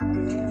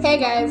Hey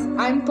guys,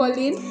 I'm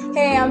Pauline.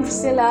 Hey, I'm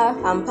Priscilla.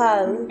 I'm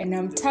Pearl. And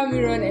I'm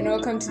Tamiron, and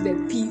welcome to the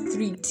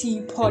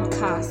P3T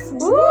podcast.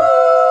 Woo!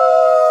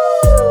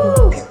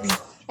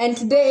 And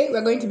today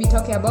we're going to be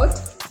talking about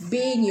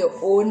being your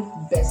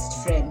own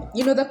best friend.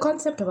 You know, the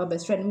concept of a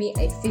best friend,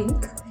 I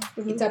think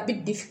it's a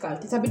bit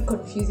difficult. It's a bit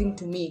confusing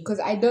to me because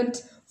I don't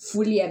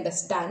fully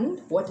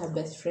understand what a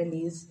best friend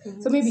is.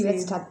 So maybe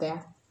let's start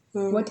there.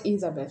 What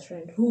is a best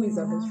friend? Who is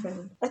a best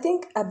friend? I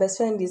think a best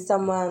friend is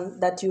someone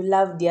that you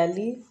love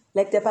dearly,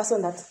 like the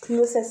person that's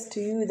closest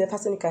to you, the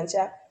person you can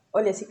share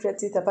all your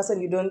secrets with, the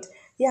person you don't.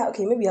 Yeah,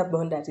 okay, maybe you have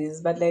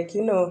boundaries, but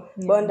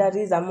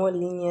boundaries are more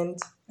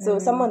lenient. So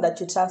someone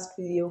that you trust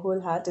with your whole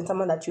heart and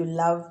someone that you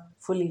love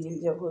fully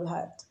with your whole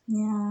heart.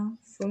 Yeah.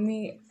 For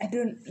me, I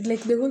don't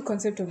like the whole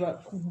concept of a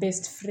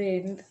best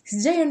friend.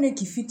 Sijaiona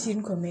ikifiti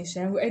kwa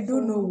maisha yangu. I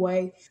don't know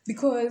why.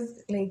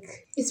 Because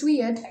it's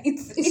weird.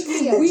 It's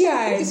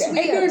weird. It's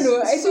I don't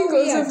know. I so think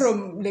weird. Also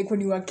from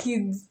when you were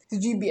kids,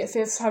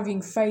 BFFs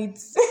having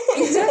fights.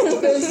 It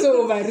just felt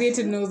so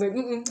overrated, and I was like,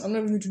 I'm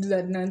not going to do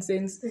that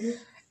nonsense. Mm-hmm.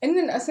 And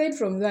then aside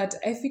from that,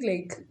 I feel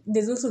like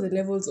there's also the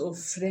levels of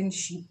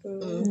friendship.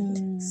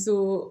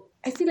 So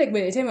I feel like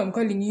by the time I'm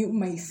calling you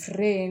my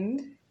friend,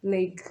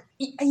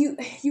 you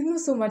know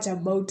so much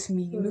about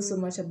me, you know so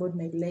much about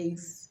my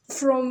life.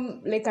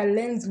 From a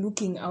lens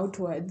looking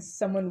outwards,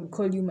 someone would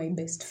call you my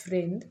best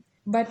friend.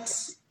 But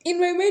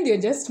in my mind,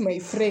 you're just my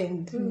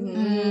friend.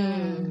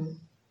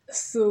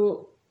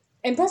 So,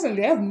 and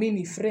personally, I have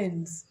many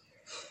friends.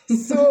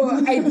 So,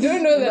 I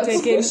don't know that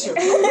I can...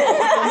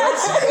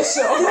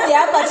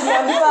 Yeah, but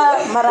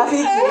tunaambiwa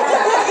marafiki.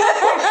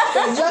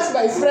 Just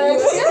my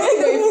friend.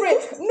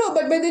 No,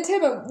 but by the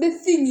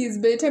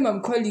time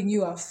I'm calling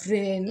you a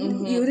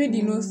friend, you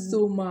already know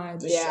so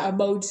much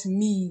about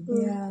me.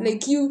 Yeah.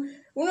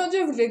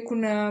 Unajua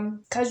kuna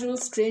casual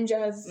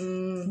strangers,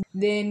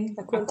 then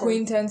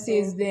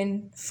acquaintances,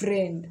 then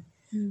friend.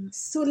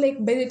 So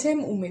by the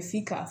time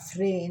umefika a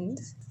friend,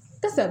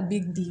 that's a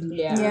big deal.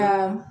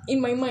 Yeah.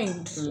 In my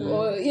mind,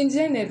 or in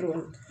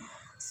general.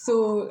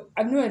 So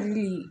I've never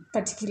really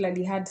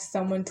particularly had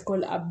someone to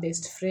call a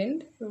best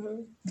friend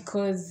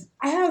because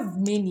I have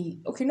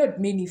not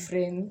many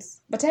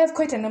friends, but I have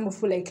quite a number of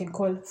people I can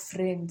call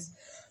friends.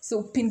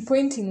 So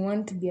pinpointing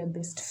one to be a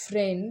best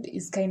friend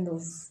is kind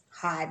of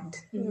hard.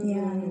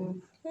 Yeah.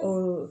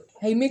 Or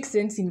it makes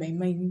sense in my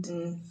mind.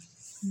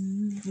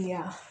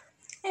 Yeah.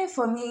 Hey,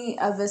 for me,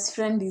 a best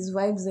friend is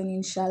vibes and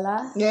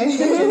inshallah.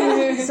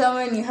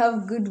 Someone you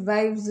have good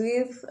vibes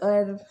with,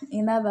 or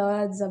in other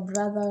words, a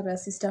brother or a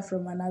sister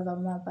from another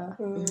mother.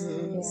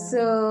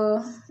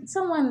 So,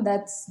 someone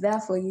that's there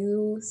for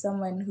you,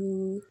 someone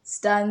who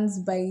stands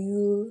by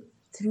you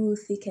through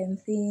thick and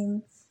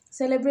thin,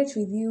 celebrate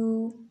with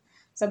you.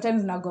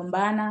 Sometimes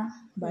nagombana,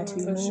 but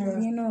we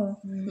move, you know.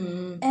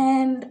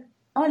 And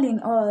all in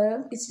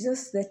all, it's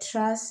just the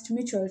trust,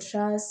 mutual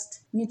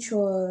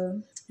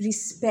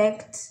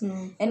respect,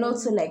 and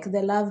also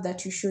the love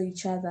that you show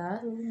each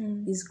other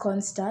is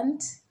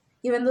constant.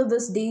 Even though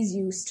those days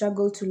you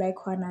struggle to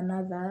like one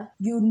another,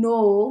 you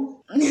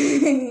know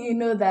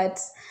that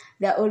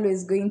they're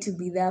always going to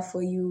be there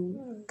for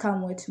you,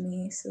 come what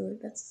may. So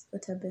that's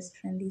what a best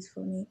friend is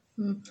for me.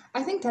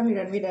 I think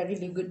Tamiran made a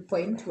really good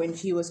point when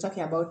she was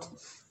talking about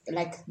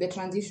the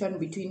transition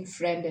between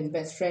friend and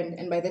best friend,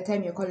 and by the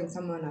time you're calling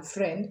someone a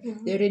friend,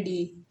 they're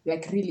already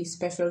really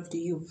special to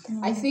you.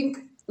 I think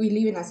we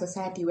live in a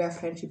society where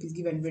friendship is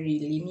given very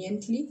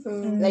leniently.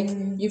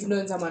 You've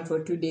known someone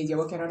for 2 days, you're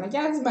walking around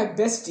this is my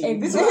bestie.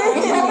 This is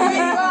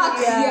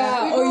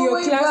or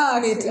your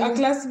classmate, a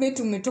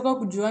classmate umetoka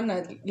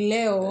kujuana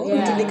leo.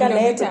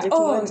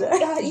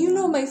 You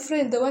know my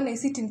friend, the one I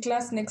sit in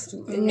class next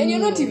to. And you're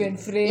not even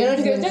friends. You're not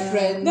even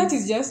friends. That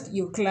is just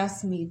your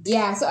classmate.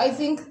 Yeah, so I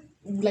think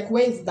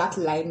where is that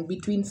line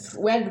between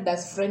where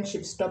does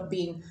friendship stop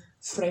being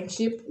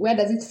friendship? Where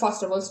does it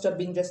first of all stop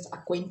being just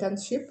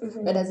acquaintanceship?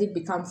 Where does it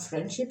become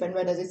friendship? And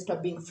where does it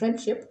stop being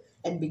friendship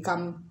and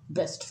become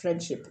best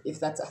friendship, if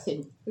that's a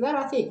thing? Is that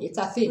a thing? It's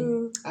a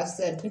thing. I've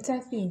said it's a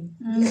thing.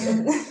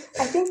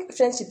 I think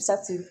friendship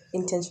starts with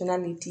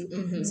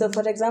intentionality. So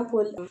for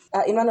example,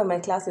 in one of my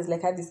classes,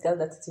 I had this girl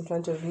that sits in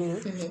front of me.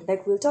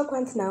 We'll talk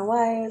once in a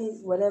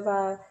while,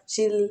 whatever.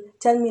 She'll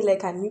tell me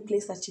a new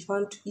place that she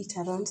found to eat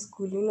around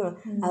school,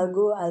 I'll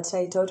go, I'll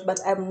try it out, but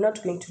I'm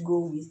not going to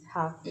go with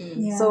her.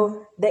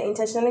 So the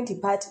intentionality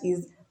part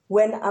is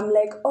when I'm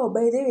oh,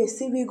 by the way,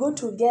 see, we go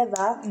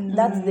together,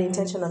 that's the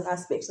intentional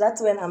aspect. That's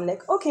when I'm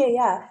okay,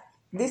 yeah,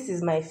 this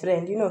is my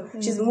friend,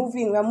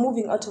 we're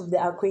moving out of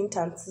the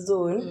acquaintance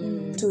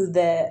zone to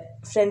the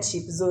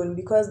friendship zone,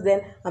 because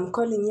then I'm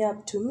calling you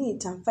up to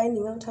meet, I'm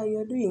finding out how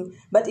you're doing.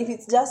 But if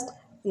it's just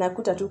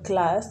nakuta to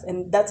class,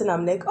 and that's when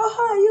I'm oh,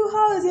 how are you,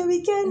 how's your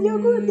weekend, you're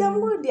good,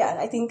 I'm good, yeah,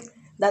 I think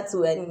that's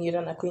when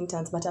you're an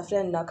acquaintance. But a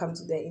friend now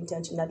comes to the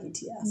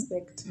intentionality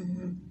aspect.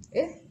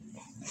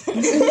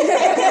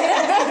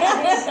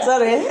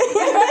 Sorry.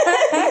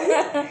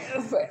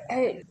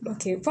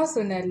 Okay,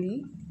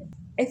 personally,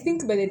 I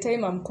think by the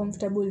time I'm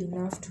comfortable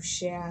enough to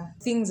share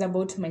things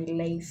about my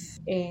life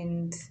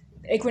and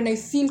like when I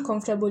feel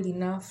comfortable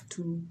enough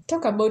to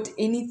talk about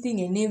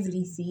anything and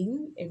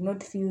everything and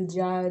not feel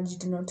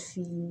judged, not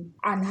feel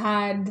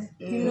unheard,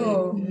 you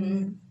know,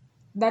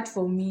 that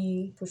for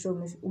me for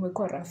sure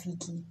umekuwa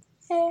rafiki.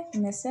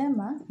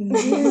 Umesema.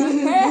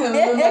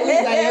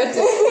 Umemaliza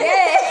yote.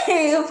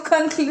 Yeah, you've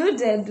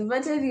concluded.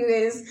 But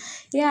anyways,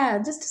 yeah,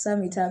 just to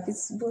sum it up,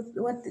 it's both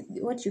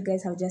what you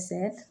guys have just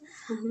said,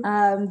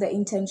 the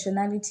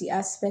intentionality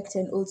aspect,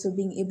 and also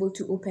being able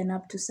to open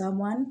up to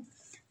someone,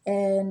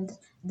 and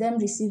them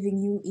receiving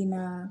you in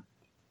a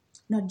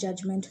not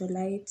judgmental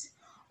light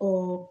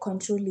or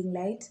controlling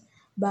light,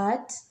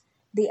 but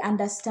they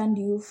understand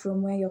you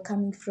from where you're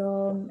coming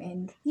from.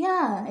 And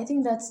yeah, I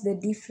think that's the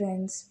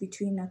difference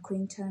between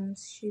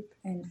acquaintanceship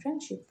and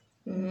friendship.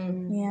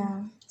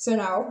 Yeah. So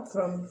now,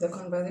 from the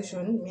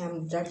conversation, me,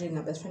 I'm judging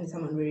a best friend is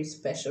someone very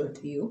special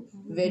to you,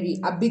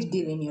 a big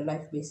deal in your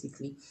life,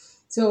 basically.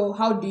 So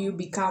how do you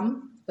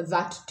become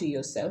that to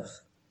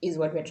yourself is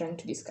what we're trying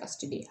to discuss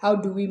today. How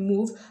do we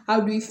move? How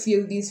do we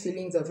feel these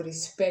feelings of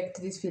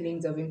respect, these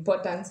feelings of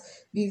importance,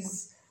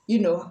 these,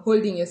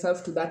 holding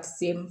yourself to that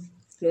same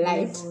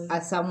light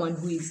as someone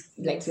who is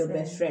like your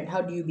best friend?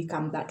 How do you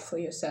become that for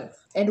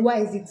yourself? And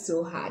why is it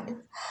so hard?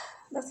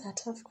 That's a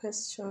tough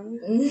question.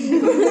 I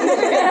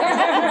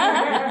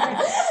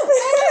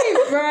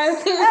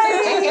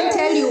can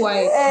tell you why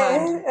it's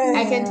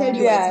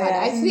hard.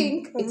 I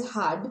think it's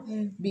hard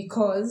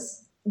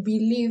because we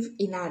live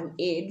in an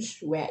age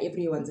where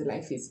everyone's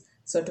life is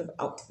sort of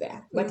out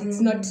there, but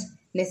it's not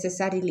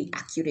necessarily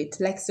accurate,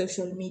 like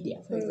social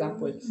media, for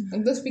example.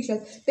 And those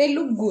pictures, they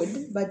look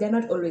good, but they're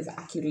not always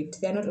accurate.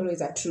 They're not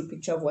always a true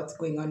picture of what's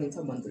going on in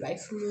someone's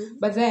life.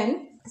 But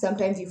then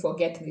sometimes you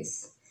forget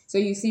this. So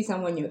you see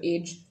someone your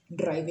age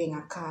driving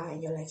a car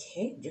and you're like,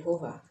 hey,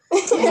 Jehovah.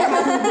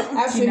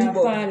 Lakini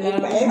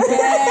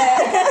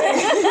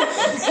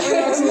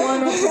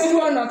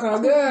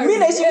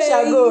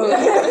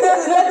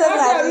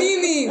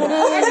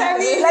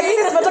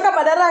tumetoka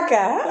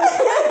madaraka.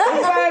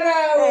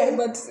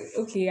 But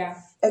okay, yeah.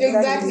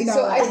 Exactly.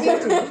 So I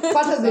think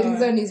part of the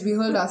reason is we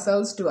hold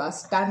ourselves to a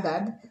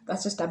standard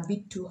that's just a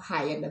bit too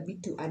high and a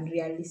bit too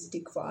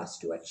unrealistic for us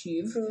to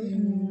achieve.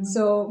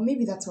 So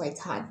maybe that's why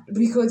it's hard,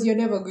 because you're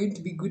never going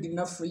to be good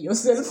enough for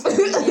yourself.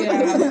 You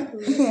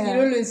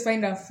always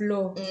find a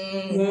flaw.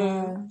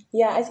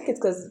 Yeah, I think it's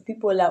because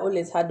people are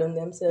always hard on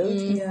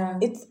themselves.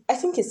 I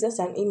think it's just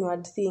an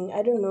inward thing.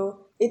 I don't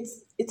know.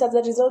 It's as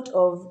a result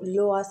of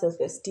lower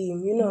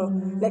self-esteem,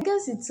 I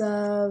guess it's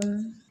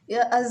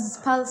as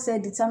Paul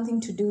said, it's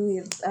something to do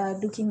with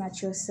looking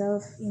at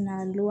yourself in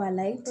a lower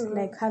light,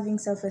 like having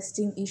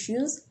self-esteem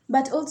issues.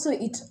 But also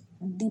it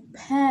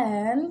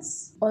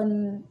depends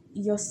on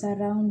your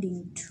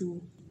surrounding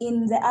too.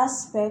 In the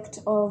aspect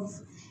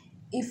of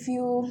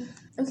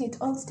it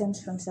all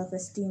stems from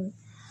self-esteem.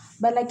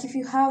 But like if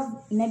you have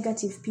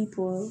negative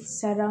people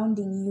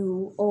surrounding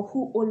you or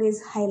who always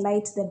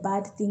highlight the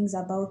bad things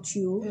about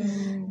you,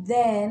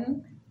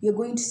 then you're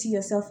going to see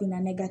yourself in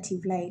a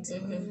negative light.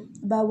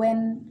 But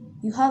when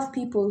you have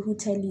people who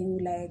tell you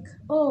like,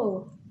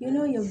 oh,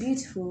 you're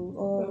beautiful,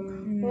 or,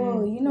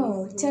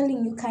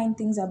 telling you kind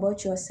things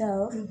about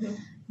yourself,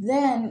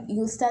 then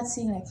you'll start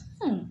seeing like,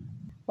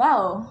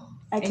 wow,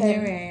 I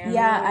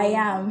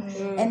am.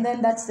 And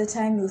then that's the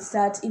time you'll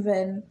start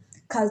even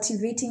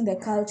cultivating the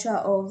culture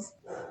of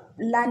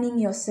learning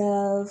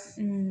yourself,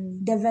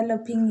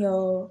 developing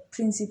your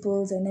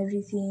principles and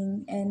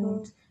everything,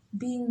 and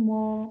being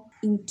more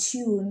in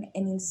tune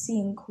and in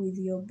sync with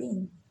your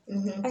being.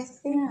 I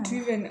think To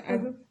even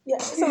add,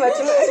 so much.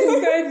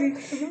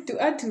 to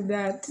add to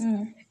that,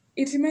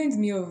 it reminds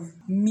me of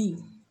me.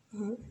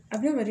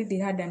 I've never really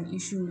had an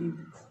issue with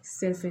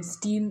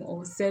self-esteem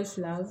or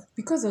self-love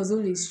because I was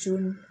always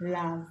shown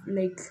love.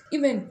 Like,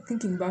 even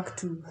thinking back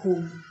to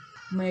home,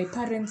 my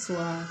parents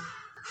were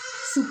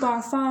super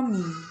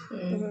affirming.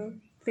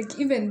 Like,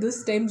 even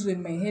those times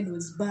when my head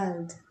was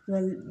bald,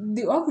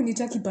 they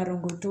wakunita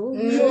kiparongoto.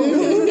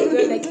 They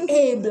were like,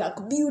 hey, black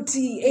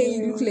beauty, hey,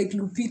 you look like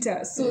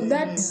Lupita. So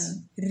that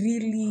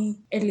really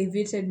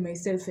elevated my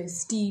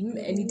self-esteem,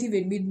 and it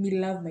even made me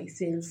love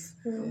myself.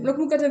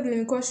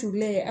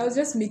 I was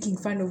just making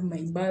fun of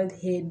my bald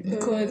head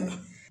because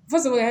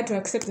first of all, I had to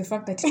accept the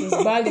fact that it was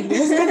bald and there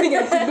was nothing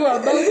I could do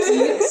about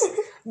it.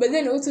 But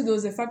then also there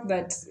was the fact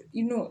that,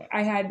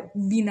 I had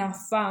been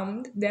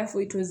affirmed,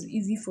 therefore it was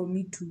easy for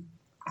me to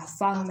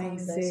affirm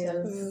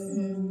myself.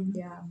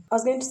 I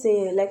was going to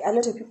say, like, a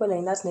lot of people are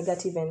in that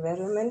negative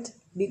environment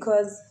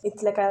because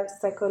it's like a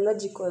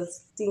psychological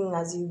thing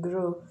as you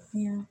grow.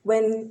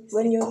 When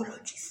you're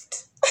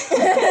Psychologist.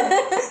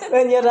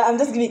 I'm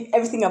just giving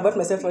everything about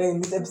myself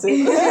in this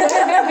episode.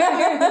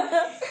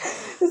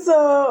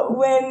 So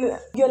when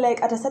you're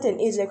like at a certain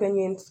age, like when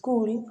you're in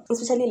school,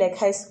 especially like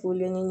high school,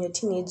 when you're in your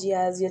teenage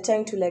years, you're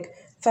trying to like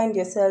find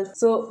yourself.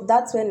 So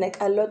that's when like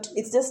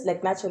it's just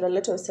like natural, a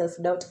lot of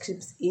self-doubt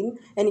creeps in.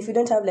 And if you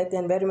don't have like the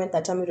environment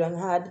that Tamiran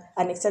had,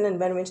 an external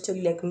environment to tell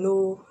you like,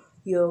 no,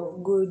 you're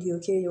good, you're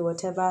okay, you're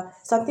whatever,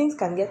 some things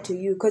can get to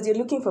you because you're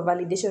looking for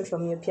validation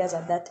from your peers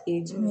at that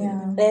age.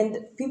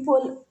 And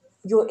people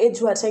your age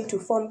who are trying to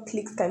form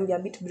cliques can be a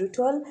bit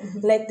brutal.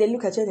 Like they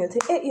look at you and they'll say,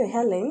 hey, your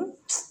hairline.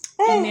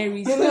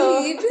 Mary You know,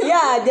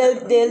 yeah,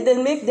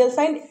 they'll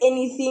find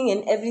anything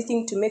and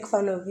everything to make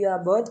fun of you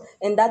about,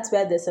 and that's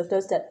where the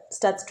self-doubt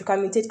starts to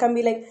come into it. It can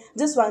be like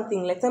just one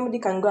thing, like somebody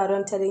can go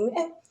around telling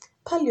me,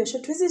 pal, your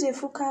short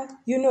refuka,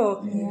 you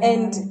know,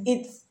 and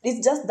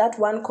it's just that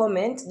one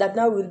comment that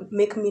now will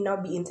make me now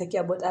be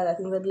insecure about other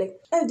things. I'll be like,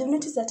 oh, do they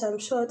notice that I'm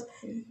short?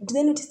 Do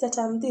they notice that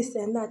I'm this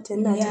and that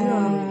and that? You know,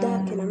 I'm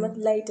dark and I'm not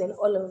light and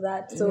all of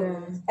that.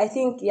 So I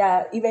think,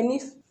 even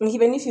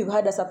if you've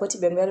had a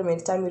supportive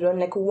environment time around,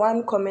 like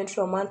one comment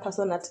from one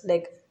person at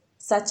like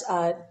such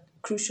a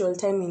crucial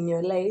time in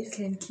your life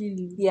can kill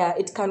you. Yeah,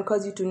 it can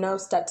cause you to now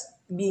start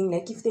being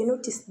like, if they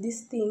notice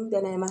this thing,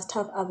 then I must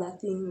have other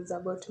things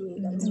about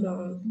me that's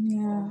wrong.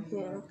 Yeah.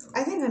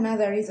 I think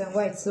another reason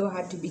why it's so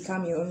hard to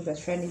become your own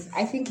best friend is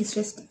I think it's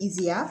just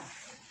easier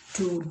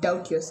to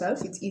doubt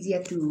yourself. It's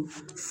easier to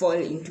fall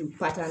into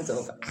patterns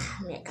of,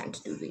 me, I can't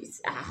do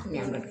this. Me,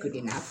 I'm not good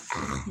enough.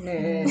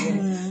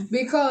 No.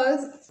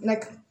 Because,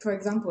 like, for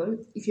example,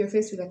 if you're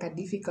faced with like a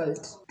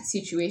difficult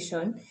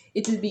situation,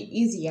 it will be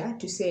easier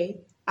to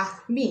say,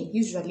 me,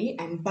 usually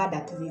I'm bad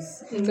at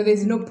this. So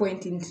there's no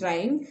point in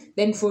trying.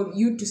 Then for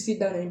you to sit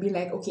down and be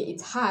like, okay,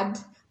 it's hard,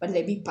 but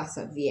let me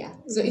persevere.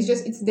 So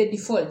it's the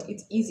default.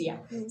 It's easier.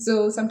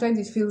 So sometimes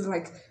it feels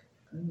like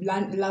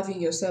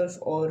loving yourself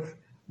or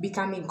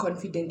becoming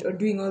confident or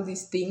doing all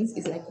these things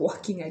is like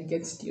working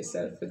against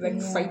yourself. It's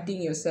like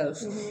fighting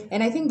yourself.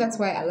 And I think that's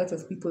why a lot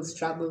of people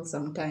struggle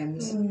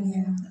sometimes.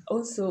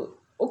 Also,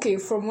 okay,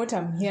 from what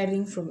I'm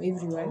hearing from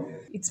everyone,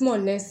 it's more or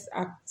less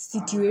a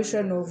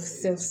situation of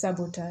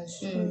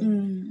self-sabotage.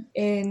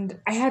 And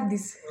I had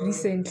this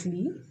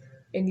recently,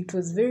 and it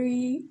was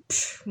very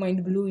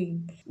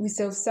mind-blowing. We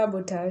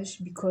self-sabotage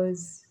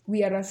because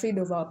we are afraid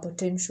of our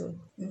potential.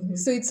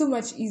 So it's so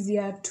much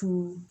easier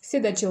to say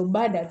that you're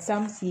bad at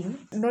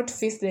something, not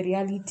face the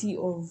reality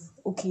of,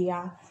 okay,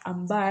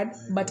 I'm bad,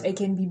 but I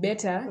can be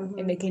better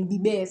and I can be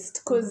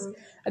best. Because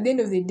at the end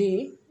of the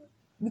day,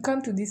 we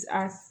come to this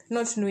earth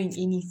not knowing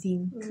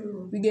anything.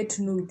 We get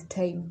to know with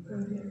time.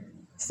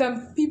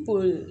 Some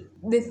people,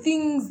 the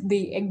things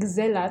they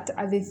excel at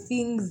are the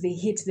things they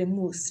hate the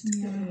most.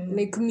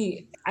 Like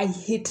me, I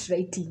hate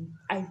writing.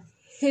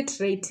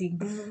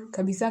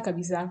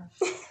 Kabisa.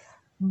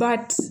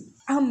 But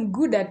I'm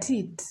good at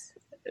it.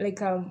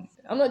 Like, I'm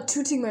not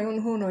tooting my own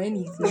horn or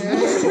anything.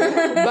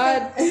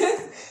 But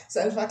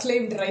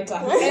Self-acclaimed writer.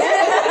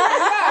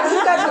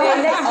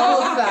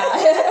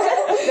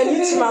 The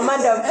new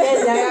Chimamanda of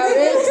Kenya.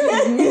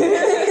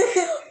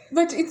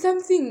 But it's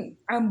something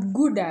I'm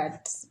good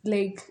at.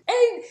 Like,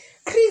 and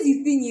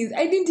crazy thing is,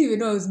 I didn't even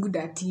know I was good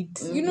at it.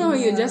 You know how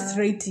you're just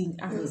writing.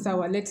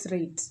 Sawa, let's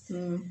write.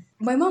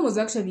 My mom was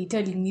actually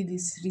telling me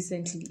this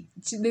recently.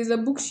 There's a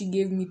book she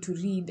gave me to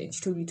read and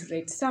she told me to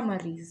write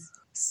summaries.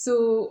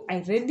 So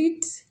I read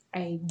it.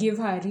 I gave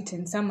her a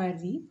written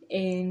summary,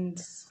 and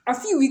a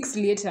few weeks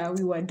later,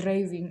 we were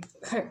driving.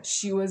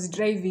 She was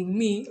driving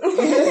me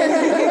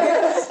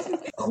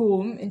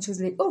home, and she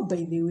was like, oh, by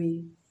the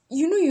way,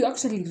 you know you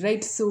actually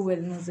write so well.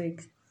 And I was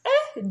like,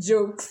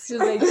 jokes. She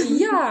was like,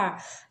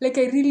 yeah, like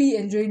I really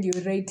enjoyed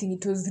your writing.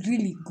 It was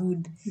really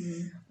good.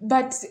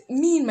 But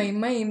me in my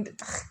mind,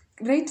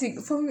 writing,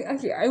 for me,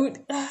 okay,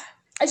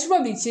 I should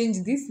probably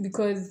change this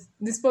because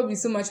there's probably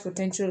so much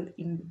potential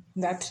in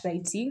that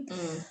writing.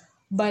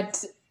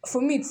 But for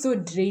me, it's so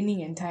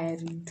draining and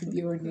tiring, to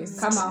be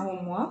honest.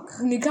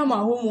 Ni kama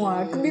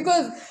homework.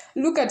 Because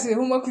look at the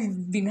homework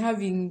we've been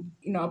having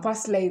in our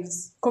past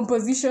lives.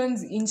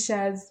 Compositions,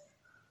 inshas.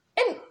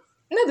 And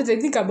now that I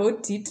think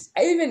about it,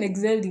 I even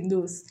excelled in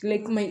those.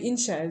 Like my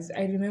inshas,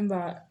 I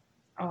remember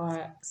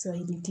our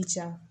Swahili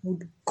teacher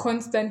would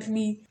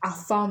constantly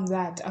affirm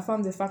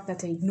the fact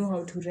that I know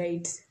how to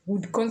write.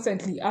 Would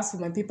constantly ask for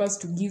my papers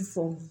to give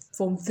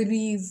from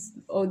threes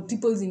or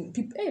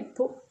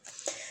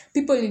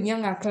people in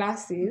younger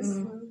classes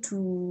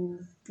to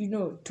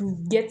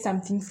get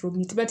something from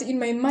it. But in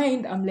my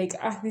mind, I'm like,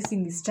 this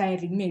thing is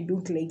tiring me. I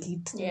don't like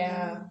it.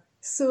 Yeah.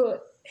 So,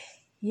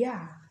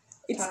 yeah.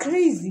 It's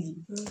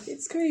crazy.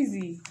 It's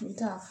crazy.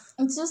 Tough.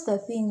 It's just a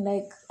thing,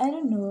 like, I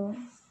don't know.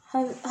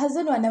 Has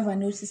anyone ever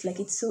noticed, like,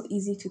 it's so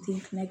easy to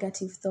think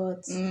negative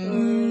thoughts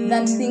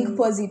than to think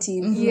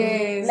positive?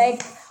 Yes.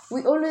 Like,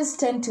 we always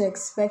tend to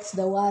expect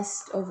the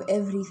worst of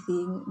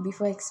everything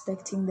before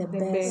expecting the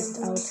best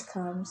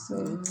outcome.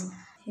 So,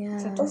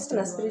 yeah. Also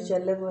on a spiritual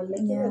level,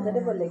 like, you know, the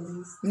devil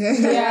exists.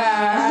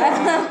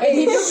 Yeah. And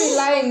he do be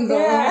lying, though.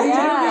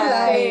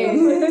 Yeah.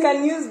 He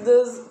can use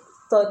those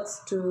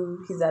thoughts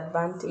to his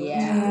advantage.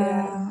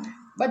 Yeah.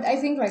 But I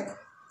think, like,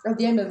 at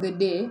the end of the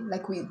day,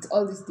 like with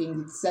all these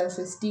things, it's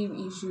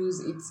self-esteem issues,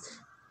 it's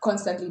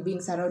constantly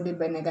being surrounded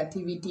by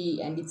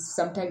negativity, and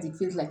sometimes it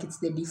feels like it's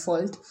the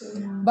default.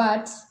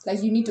 But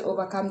like you need to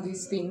overcome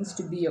these things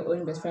to be your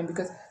own best friend,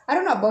 because I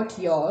don't know about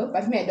y'all,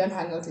 but me, I don't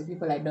hang out with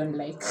people I don't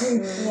like.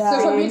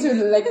 So for me to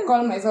like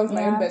call myself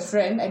my own best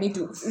friend, I need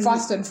to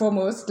first and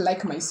foremost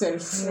like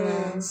myself.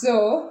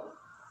 So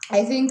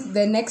I think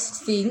the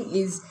next thing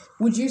is,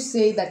 would you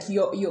say that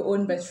you're your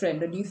own best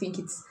friend, or do you think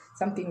it's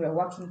something we're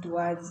working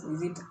towards?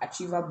 Is it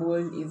achievable?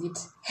 Is it,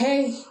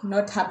 hey,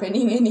 not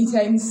happening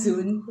anytime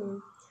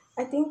soon?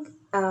 I think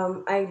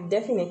I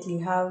definitely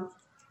have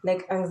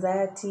like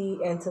anxiety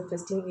and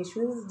self-esteem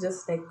issues,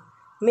 just like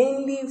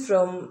mainly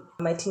from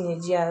my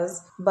teenage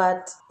years.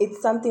 But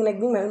it's something like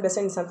being my own best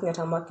friend is something that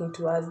I'm working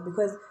towards,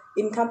 because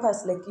in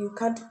campus, like you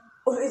can't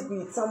always be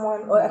with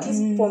someone, or at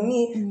least for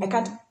me, I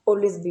can't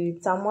always be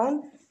with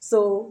someone.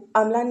 So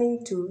I'm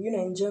learning to,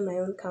 enjoy my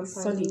own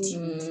company.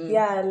 Solitude.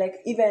 Yeah, like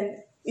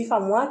even if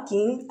I'm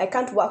working, I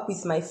can't work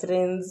with my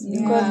friends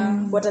because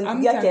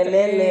watanipigia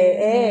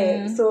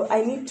kelele. So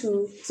I need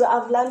to. So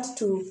I've learned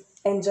to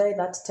enjoy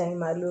that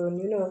time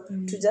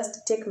alone. To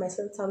just take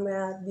myself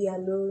somewhere, be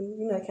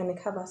alone. I can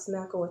like have a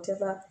snack or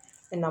whatever,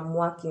 and I'm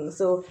working.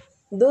 So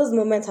those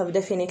moments have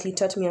definitely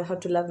taught me how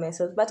to love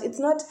myself. But it's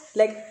not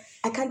like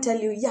I can't tell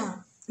you,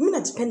 mimi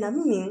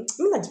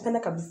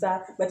najipenda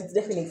kabisa, but it's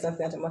definitely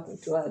something that I'm working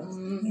towards.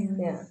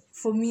 Yeah.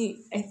 For me,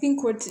 I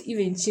think what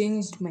even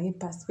changed my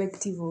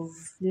perspective of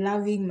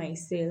loving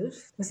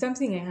myself was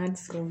something I had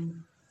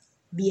from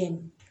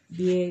Bien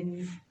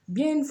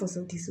for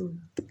Sauti Sol.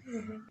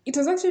 It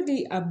was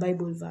actually a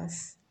Bible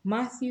verse.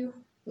 Matthew,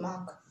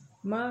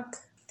 Mark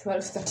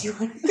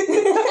 12:31.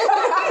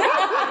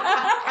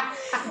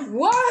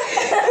 What?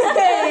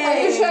 Are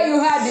you sure you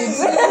had it?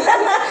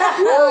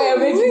 Oh, you're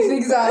making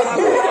things up. I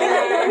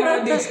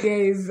had it,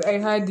 guys. I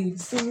had it.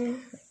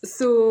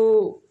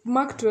 So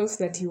Mark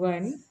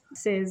 12:31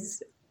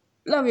 says,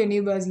 "Love your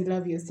neighbor as you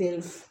love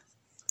yourself."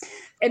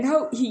 And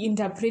how he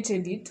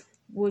interpreted it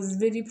was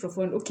very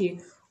profound. Okay,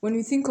 when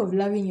we think of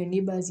loving your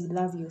neighbor as you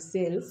love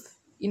yourself,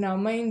 in our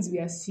minds we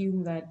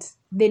assume that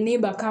the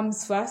neighbor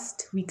comes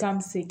first, we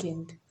come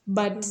second.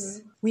 But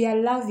we are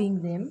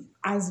loving them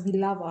as we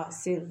love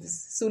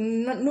ourselves. So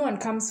no one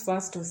comes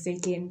first or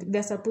second.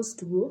 They're supposed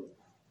to go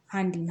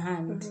hand in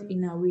hand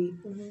in a way.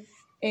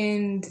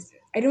 And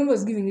I don't know, I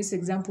was giving this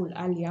example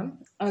earlier.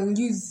 I'll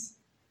use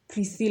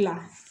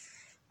Priscilla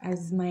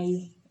as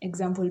my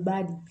example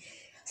buddy.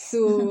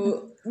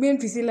 So me and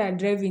Priscilla are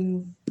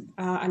driving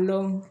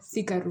along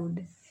Thika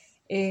Road,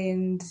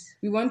 and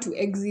we want to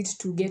exit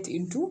to get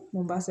into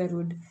Mombasa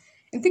Road.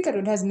 And Thika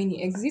Road has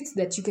many exits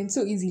that you can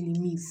so easily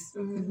miss.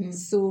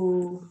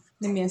 So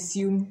let me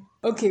assume,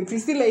 okay,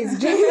 Priscilla is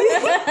driving.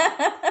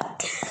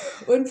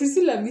 When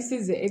Priscilla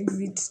misses the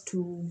exit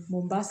to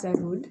Mombasa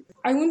Road,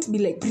 I won't be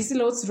like,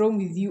 Priscilla, what's wrong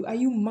with you? Are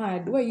you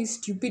mad? Why are you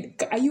stupid?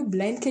 Are you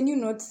blind? Can you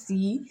not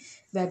see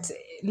that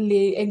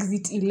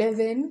exit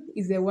 11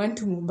 is the one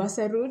to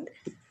Mombasa Road?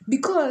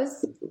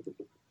 Because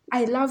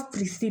I love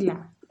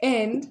Priscilla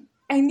and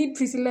I need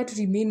Priscilla to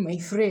remain my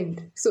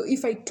friend. So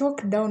if I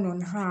talk down on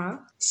her,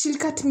 she'll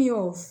cut me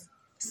off.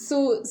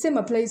 So same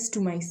applies to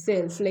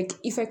myself. Like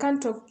if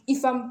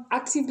I'm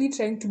actively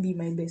trying to be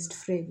my best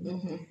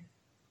friend,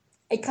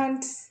 I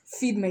can't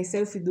feed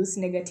myself with those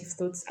negative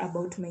thoughts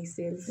about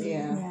myself.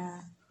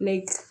 Yeah.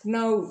 Like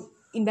now,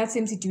 in that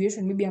same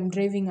situation, maybe I'm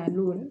driving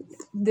alone.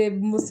 The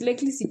most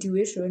likely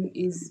situation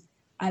is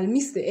I'll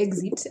miss the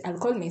exit. I'll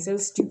call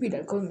myself stupid.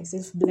 I'll call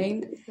myself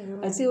blind.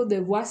 I'll say all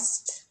the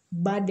worst,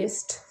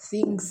 baddest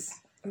things.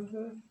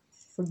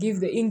 Forgive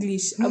the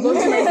English about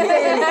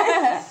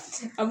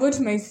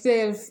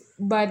myself.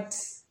 But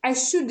I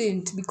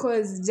shouldn't,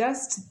 because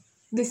just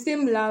the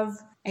same love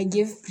I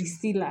gave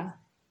Priscilla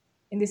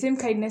and the same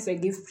kindness I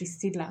gave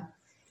Priscilla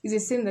is the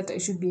same that I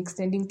should be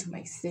extending to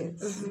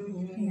myself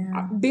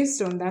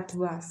based on that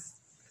verse.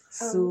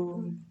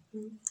 So,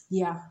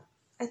 yeah.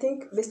 I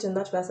think based on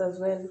that verse as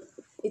well,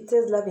 it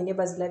says love your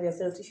neighbors, love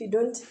yourself. If you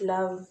don't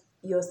love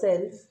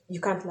yourself, you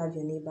can't love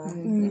your neighbor.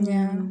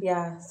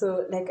 Yeah,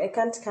 so like I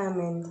can't come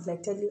and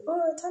like tell you,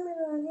 oh,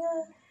 Tamiron,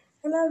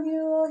 I love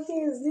you, oh,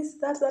 here's this,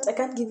 that. I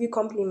can't give you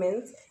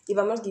compliments if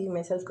I'm not giving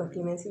myself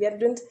compliments. If I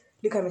don't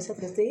look at myself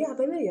and say, yeah,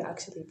 by the way, you're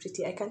actually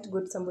pretty. I can't go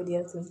to somebody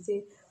else and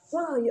say,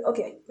 wow,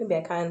 okay, maybe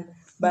I can.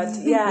 But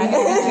it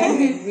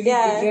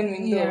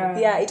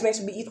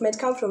might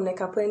come from like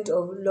a point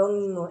of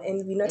longing or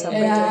envy, not a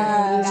point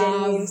of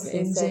genuine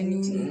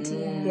sincerity.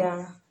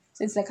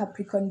 So it's like a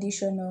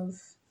precondition of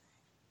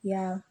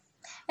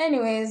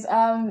Anyways,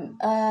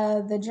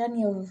 the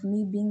journey of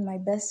me being my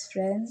best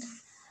friend,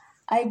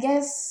 I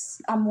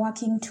guess I'm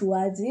working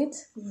towards it.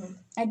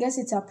 I guess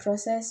it's a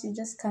process. You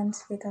just can't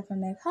wake up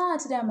and like,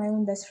 today I'm my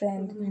own best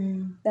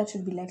friend. That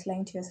should be like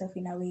lying to yourself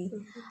in a way.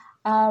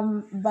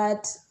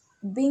 But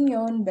being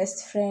your own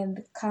best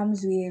friend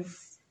comes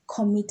with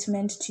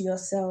commitment to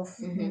yourself.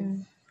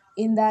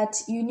 In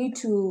that you need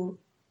to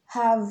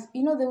have,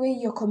 the way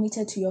you're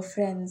committed to your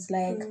friends.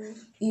 Like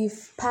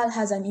if Pal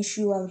has an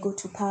issue, I'll go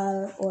to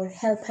Pal or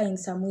help her in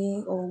some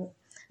way, or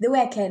the way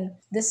I can.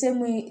 The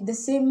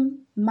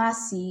same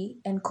mercy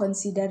and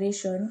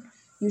consideration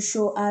you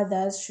show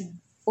others should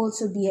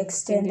also be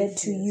extended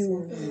to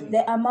you.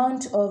 The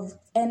amount of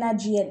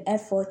energy and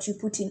effort you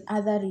put in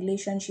other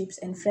relationships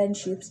and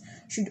friendships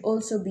should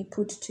also be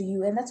put to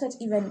you. And that's what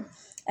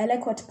I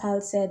like what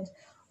Pal said,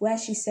 where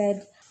she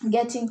said,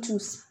 getting to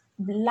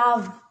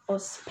love or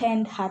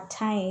spend her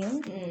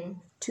time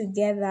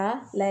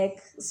together,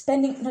 like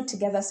spending not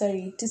together,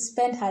 sorry, to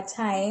spend her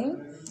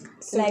time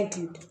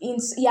Solitude.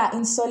 like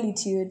in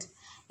solitude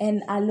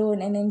and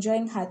alone and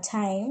enjoying her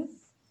time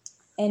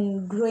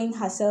and growing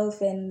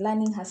herself and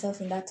learning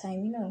herself in that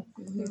time, you know.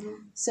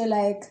 So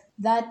like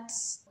that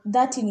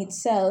in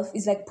itself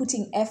is like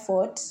putting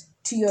effort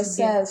to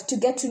yourself to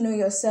get to know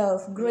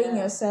yourself, growing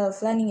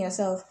yourself, learning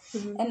yourself,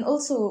 and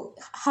also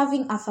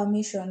having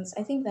affirmations.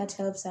 I think that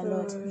helps a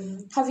lot.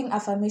 Having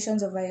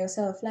affirmations over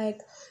yourself,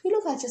 like you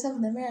look at yourself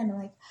in the mirror and I'm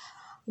like,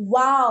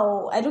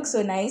 wow, I look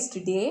so nice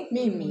today.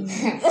 Mimi.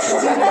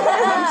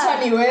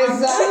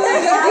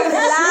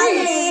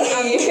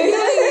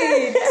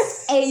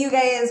 Hey, you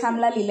guys, I'm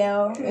Lali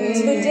Leo.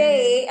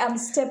 Today, I'm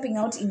stepping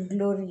out in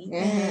glory.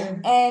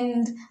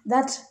 And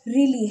that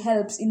really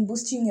helps in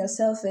boosting your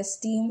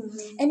self-esteem.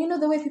 And you know,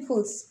 the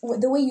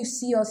way you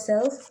see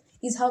yourself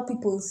is how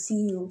people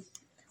see you.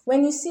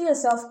 When you see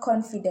yourself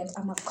confident,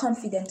 I'm a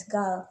confident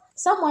girl,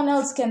 someone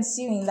else can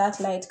see you in that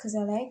light because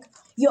they're like,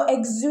 you're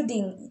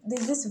exuding.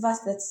 There's this verse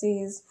that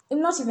says,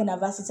 not even a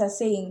verse, it's a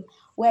saying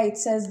where it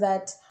says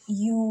that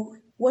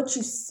what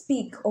you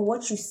speak or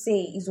what you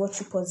say is what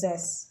you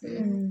possess.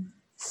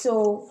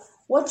 So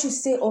what you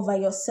say over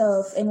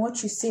yourself and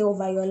what you say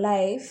over your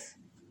life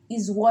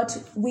is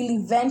what will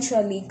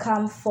eventually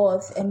come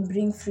forth and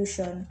bring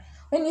fruition.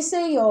 When you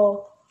say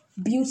you're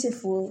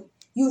beautiful,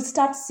 you'll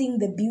start seeing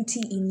the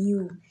beauty in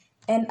you.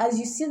 And as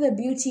you see the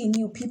beauty in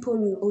you, people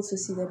will also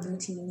see the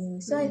beauty in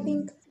you. So I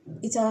think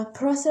it's a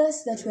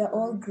process that we're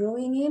all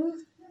growing in.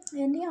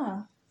 And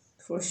yeah.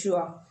 For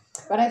sure.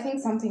 But I think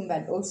something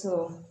that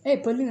also... Hey,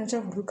 Pauline,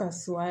 acha kuruka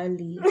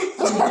swali.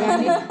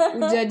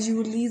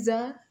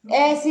 Ujajiuliza.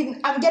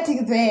 I'm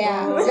getting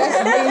there.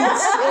 Just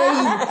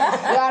wait.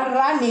 You are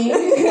running.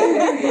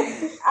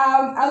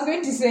 I was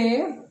going to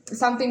say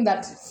something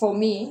that for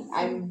me,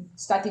 I'm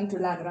starting to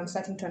learn, or I'm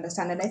starting to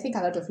understand, and I think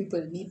a lot of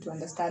people need to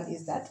understand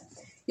is that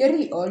you're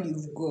really all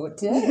you've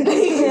got.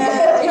 It's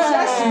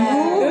just you.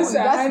 Those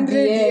That's the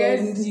years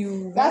end.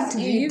 you That's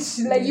want to it.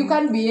 live. Like you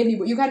can't be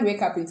anybody. You can't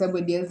wake up in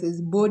somebody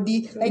else's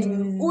body. Like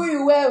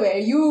where were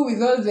you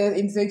with all the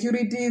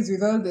insecurities,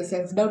 with all the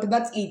self-doubt?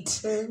 That's it.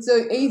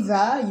 So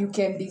either you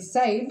can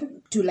decide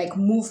to like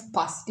move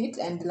past it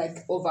and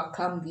like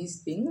overcome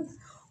these things,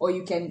 or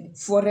you can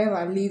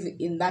forever live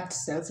in that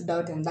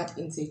self-doubt and that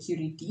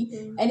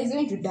insecurity, and it's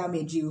going to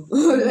damage you.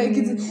 Like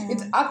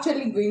it's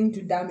actually going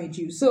to damage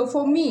you. So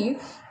for me,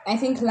 I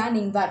think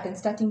learning that and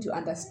starting to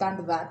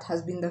understand that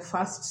has been the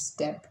first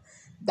step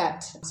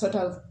that sort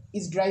of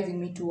is driving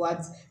me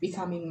towards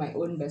becoming my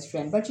own best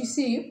friend. But you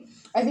see,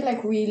 I feel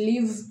like we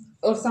live,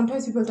 or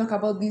sometimes people talk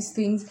about these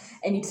things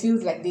and it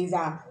feels like there's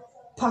a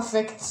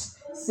perfect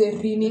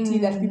serenity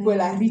that people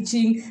are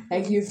reaching,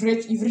 like you've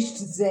reached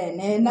Zen,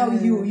 and now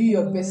you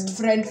your best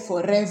friend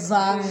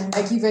forever.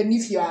 Like even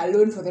if you're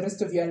alone for the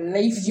rest of your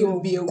life,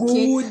 you'll be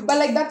okay. But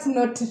like that's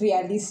not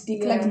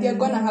realistic. Like you're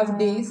gonna have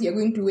days you're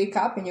going to wake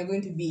up and you're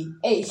going to be,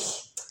 hey,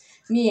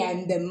 me,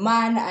 I'm the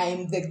man,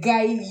 I'm the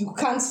guy, you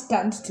can't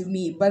stand to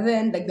me. But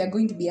then like there are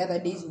going to be other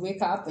days you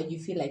wake up and you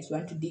feel like you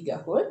want to dig a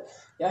hole,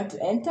 you want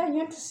to enter, you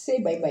want to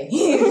say bye-bye.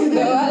 You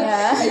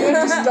want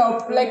to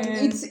stop. Like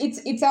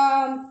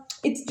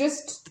it's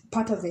just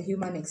part of the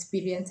human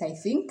experience, I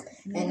think.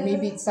 And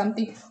maybe it's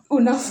something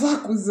unafaa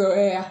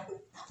kuzoea.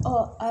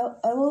 Oh,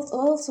 I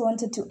also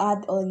wanted to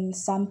add on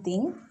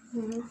something.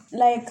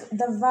 Like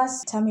the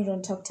verse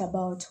Tamiron talked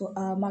about,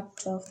 Mark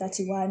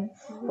 12:31,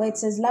 where it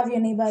says, love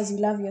your neighbor as you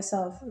love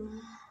yourself.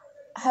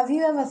 Have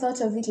you ever thought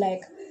of it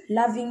like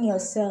loving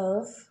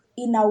yourself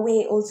in a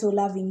way also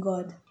loving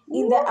God?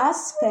 In the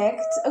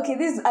aspect, okay,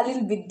 this is a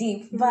little bit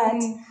deep,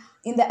 but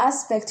in the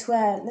aspect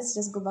where, let's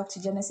just go back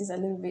to Genesis a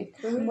little bit,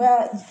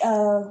 where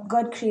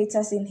God creates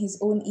us in his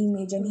own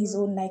image and his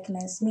own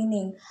likeness,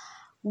 meaning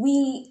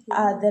we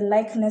are the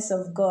likeness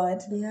of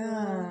God.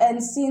 Yeah.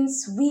 And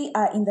since we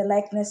are in the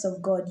likeness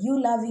of God, you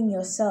loving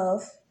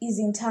yourself is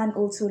in turn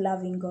also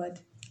loving God.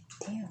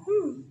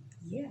 Damn.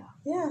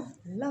 Yeah.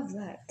 Love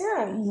that.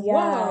 Yeah.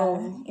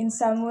 Wow. In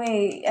some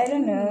way, I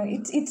don't know.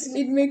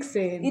 It makes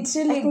sense. It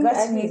really think got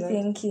I me agree.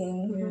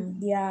 thinking.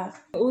 Yeah.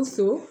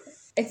 Also,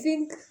 I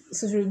think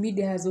social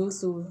media has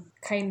also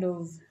kind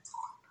of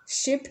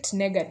shaped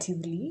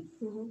negatively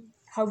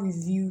how we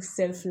view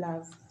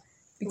self-love.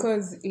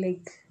 Because,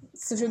 like,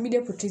 social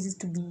media portrays it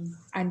to be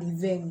an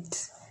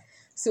event.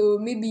 So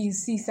maybe you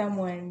see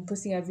someone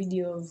posting a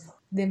video of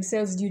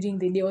themselves during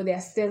the day or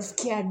their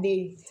self-care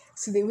day.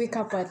 So they wake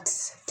up at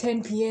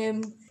 10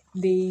 p.m.,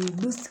 they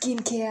do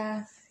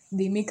skincare,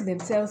 they make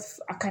themselves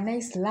a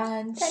nice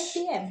lunch. 10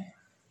 p.m.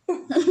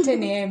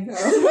 10 a.m.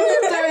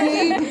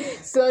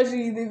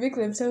 Sorry, they make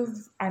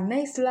themselves a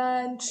nice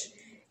lunch.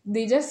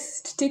 They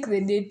just take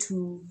the day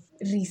to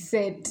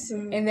reset,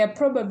 and they're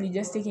probably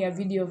just taking a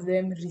video of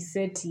them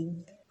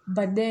resetting.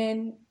 But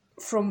then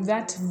from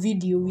that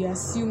video, we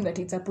assume that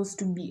it's supposed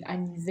to be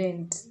an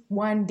event.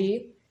 One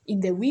day,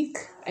 in the week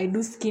I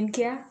do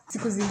skincare.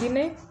 Siku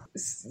zingine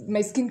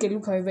my skin can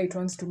look however it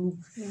wants to look.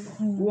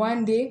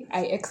 One day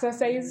I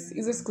exercise.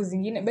 Hizo siku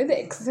zingine. But the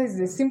exercise is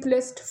the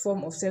simplest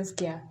form of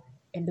self-care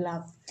and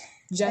love.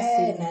 Just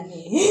saying.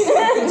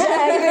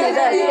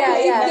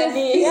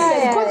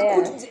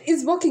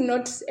 Is walking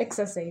not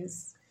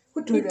exercise?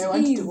 What do I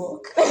want to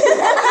walk?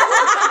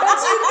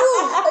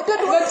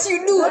 But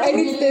you do. And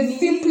it's the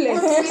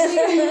simplest.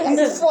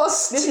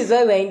 This is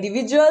why we're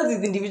individuals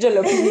with individual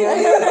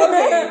opinions.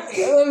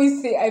 Okay, let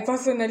me say, I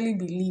personally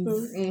believe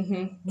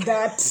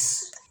that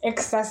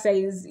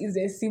exercise is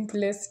the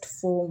simplest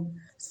form.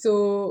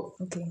 So,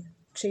 okay,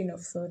 train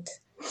of thought.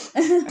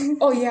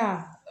 Oh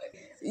yeah,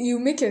 you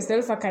make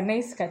yourself a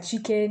nice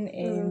chicken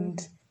and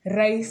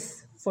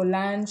rice for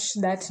lunch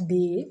that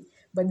day.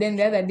 But then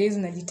the other days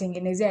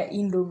unajitengenezea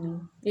indomie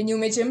yenye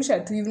umechemsha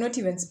tu, you've not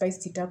even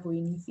spiced it up or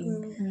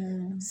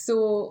anything.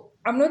 So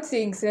I'm not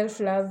saying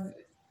self-love.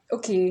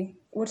 Okay,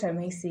 what am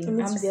I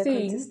saying? I'm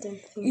saying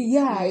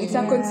it's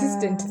a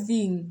consistent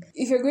thing.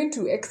 If you're going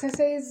to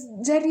exercise,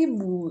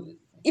 jaribu.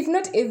 If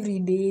not every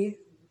day,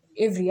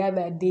 every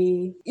other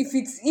day. If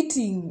it's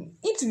eating,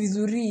 eat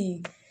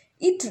vizuri.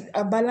 Eat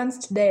a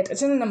balanced diet.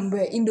 Achana na mambo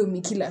ya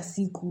indomie kila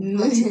siku.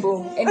 Na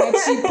chipo.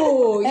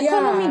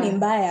 Economy ni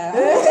mbaya.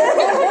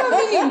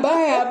 Economy ni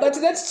mbaya, but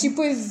that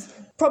chipo is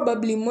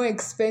probably more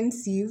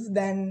expensive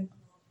than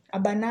a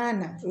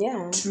banana.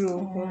 Yeah.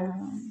 True. Yeah.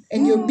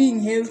 And you're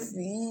being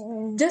healthy.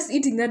 Just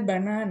eating that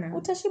banana.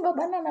 Utashiba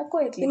banana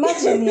kweli.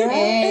 Imagine,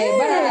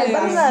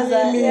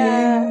 bananas.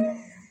 Yeah.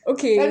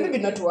 Okay. Well, maybe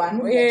not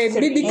one.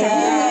 Maybe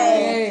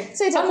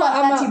So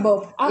itakuwa 30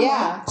 bob.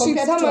 Yeah.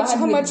 Chips,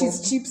 how much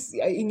is chips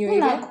in your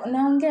area?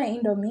 Naongea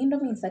Indomie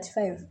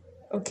 35.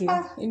 Okay.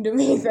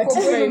 Indomie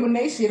 35.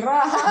 Unaishi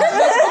raha.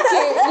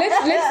 Okay,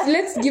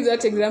 let's give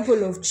that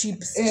example of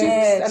chips. Chips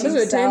a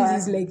lot of times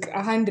is like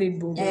 100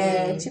 bob.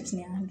 Chips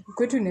ni 100.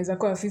 Kwetu inaweza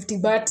kuwa 50,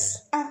 but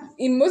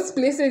in most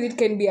places it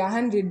can be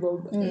 100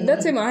 bob.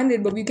 That same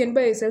 100 bob, you can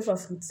buy yourself a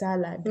fruit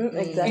salad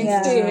Exactly.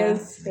 and stay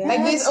healthy.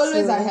 Like there's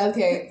always a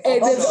healthier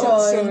There's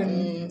option.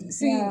 option.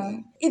 See,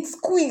 it's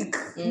quick.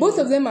 Both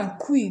of them are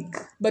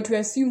quick, but we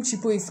assume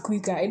chipo is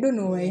quicker. I don't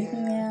know why.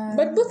 Yeah.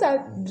 But both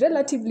are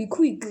relatively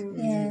quick.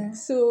 Yeah.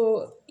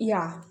 So,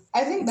 yeah.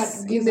 I think that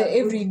In gives the a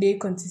good, everyday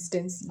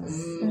consistency.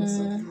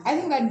 I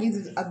think that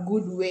gives a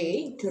good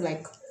way to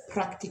like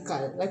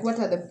practical. Like what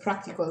are the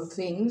practical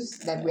things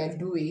that we are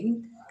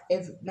doing?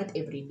 Not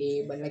every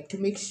day, but like to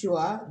make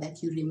sure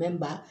that you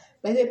remember.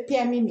 But the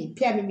pia mimi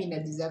na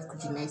deserve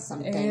kujinai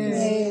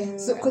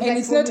sometimes. So, And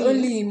it's not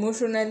only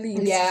emotionally,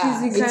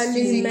 it's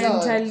physically,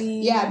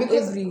 mentally,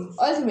 because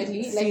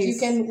ultimately, like you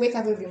can wake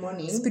up every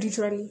morning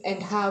spiritually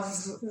and have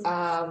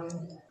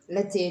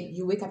let's say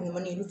you wake up in the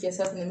morning, you look at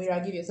yourself in the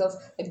mirror, give yourself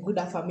like good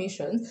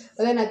affirmations,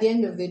 but then at the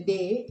end of the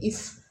day,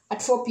 if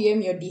at 4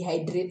 p.m. you're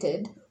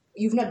dehydrated,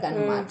 you've not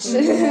done much.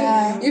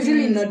 You've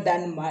really not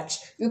done much.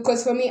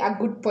 Because for me, a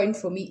good point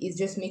for me is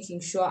just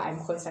making sure I'm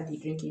constantly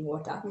drinking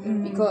water.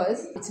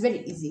 Because it's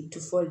very easy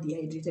to fall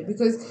dehydrated.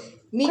 Because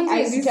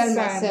I used to tell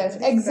myself,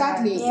 I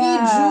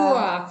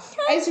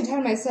used to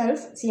tell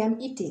myself, see, I'm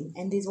eating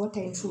and there's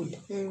water in food.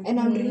 And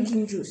I'm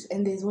drinking juice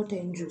and there's water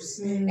in juice.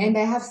 And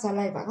I have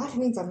saliva. That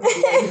means I'm not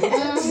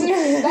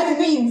dehydrated. That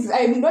means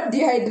I'm not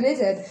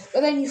dehydrated.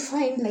 But then you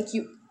find like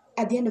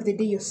at the end of the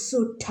day, you're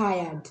so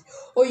tired.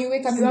 Or you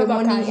wake up in the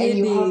morning and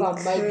you have a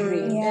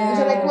migraine. Yeah.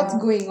 So like, what's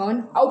going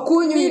on?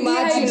 Could you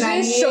imagine?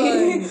 So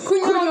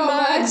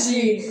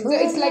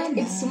it's like,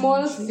 it's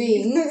small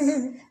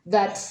things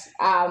that,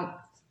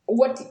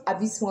 what are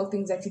these small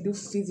things that you do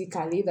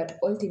physically that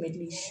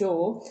ultimately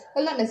show,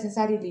 well, not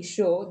necessarily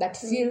show, that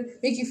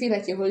make you feel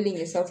like you're holding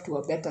yourself to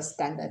a better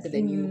standard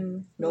than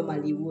you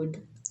normally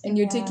would. and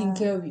you're taking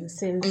care of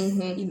yourself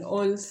in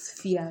all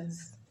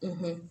spheres.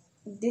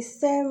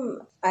 This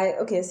so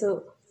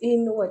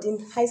in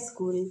high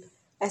school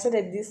I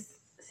started this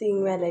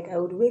thing where like I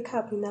would wake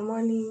up in the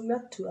morning,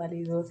 not too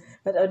early though,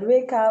 but I would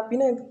wake up,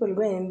 when people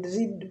go and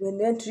read, when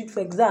they went to read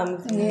for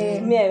exams,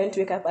 me I went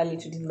to wake up early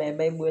to read my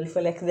Bible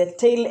for like the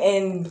tail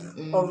end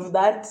of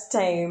that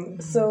time.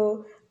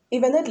 So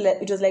even though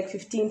it was like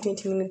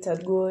 15-20 minutes,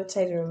 I'd go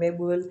try to read my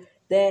Bible,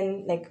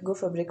 then like go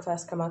for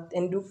breakfast, come out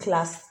and do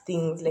class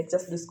things, like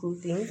just do school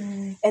things.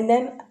 And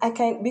then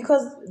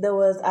because there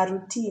was a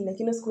routine, like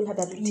school had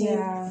a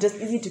routine, just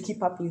easy to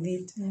keep up with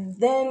it.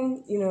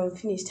 Then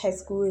finished high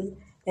school,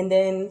 and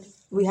then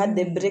we had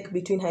the break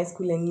between high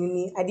school and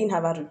uni. I didn't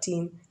have a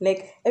routine.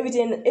 Like every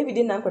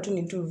day nakuwa tu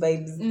ni two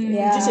vibes.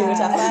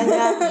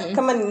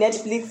 Kama ni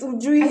Netflix,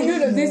 ujui. I don't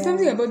know, there's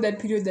something about that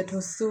period that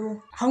was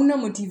so hauna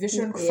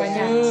motivation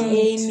kufanya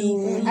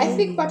anything. I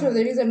think part of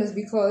the reason was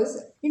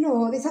because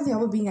there's something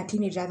about being a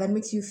teenager that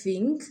makes you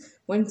think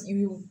when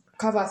you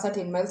cover a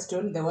certain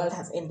milestone, the world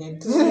has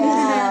ended.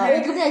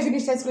 Like when I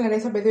finished high school and I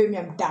thought, by the way,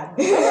 I'm done.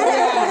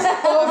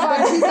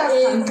 But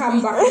Jesus can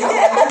come back.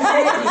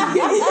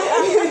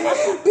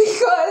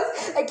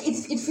 Because like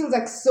it feels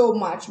like so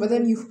much, but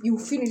then you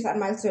finish that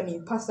milestone,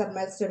 you pass that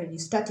milestone, and you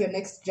start your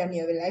next journey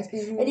of your life,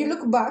 and you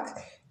look back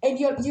And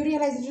you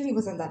realize it really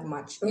wasn't that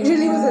much. It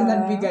really wasn't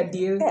that big a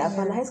deal. Yeah,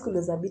 Apana high school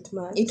was a bit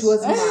much. It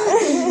was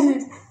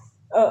much.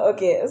 Oh,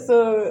 okay.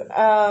 So,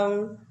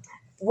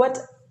 what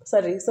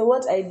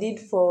I did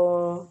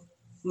for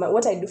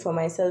what I do for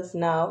myself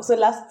now. So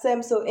last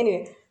time, so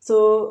anyway,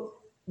 so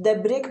the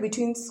break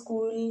between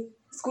school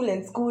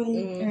and school,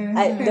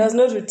 there was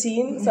no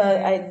routine, so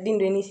I didn't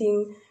do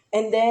anything.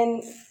 And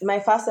then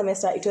my first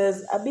semester, it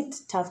was a bit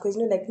tough because,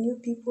 like new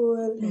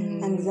people,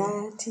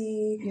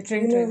 anxiety. You're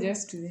trying to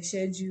adjust to the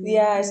schedule.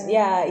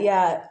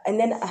 Yeah. And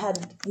then I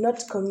had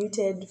not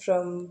commuted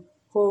from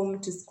home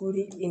to school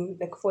in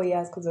like 4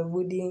 years because of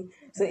boarding.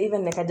 So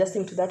even like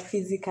adjusting to that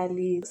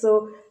physically.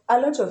 So a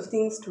lot of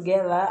things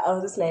together, I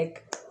was just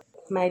like,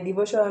 my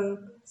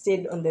devotion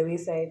stayed on the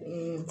wayside.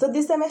 So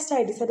this semester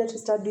I decided to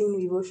start doing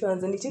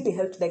devotions, and it really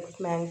helped like with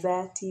my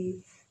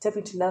anxiety, it helped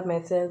me to love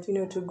myself,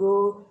 to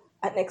go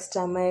an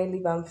extra mile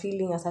if I'm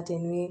feeling a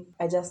certain way.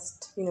 I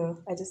just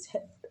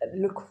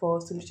look for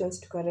solutions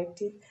to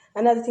correct it.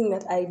 Another thing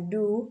that I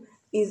do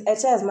is I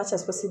try as much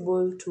as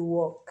possible to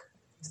walk.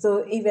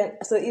 So even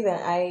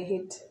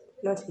I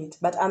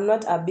but I'm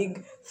not a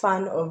big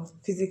fan of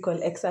physical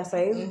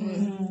exercise.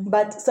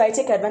 But so I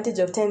take advantage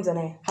of times when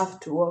I have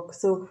to walk.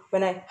 So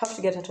when I have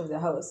to get out of the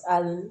house,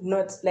 I'll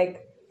not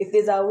like, if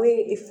there's a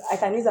way, if I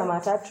can use a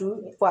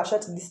matatu for a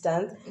short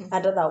distance,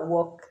 I'd rather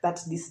walk that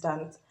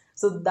distance.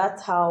 So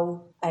that's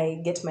how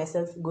I get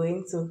myself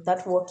going. So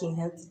that walking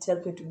helps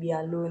me to be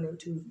alone and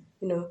to,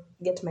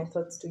 get my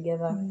thoughts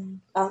together.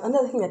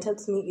 Another thing that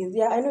helps me is,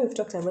 I know we've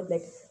talked about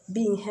like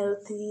being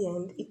healthy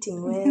and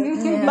eating well.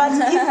 But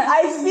if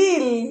I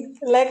feel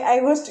like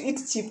I want to eat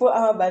chipo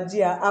or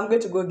bajia, I'm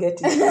going to go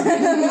get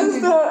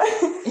it. So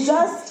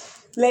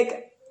just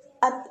like,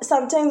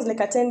 sometimes like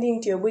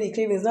attending to your body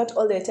cravings, not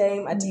all the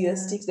time at your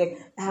sticks, like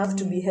I have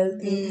to be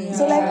healthy.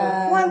 So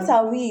like once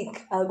a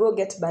week I'll go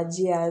get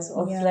bajias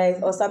or fries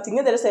or something.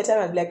 And the rest of the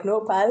time I'll be like,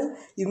 no pal,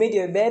 you made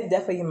your bed,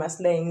 therefore you must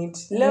lie in it.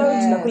 Leo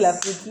tunakula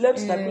fruit, leo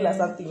tunakula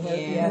something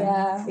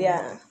healthier.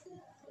 Yeah.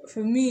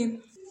 For me,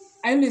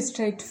 I always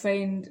try to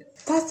find,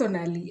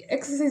 personally,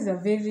 exercise is a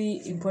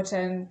very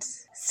important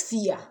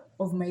sphere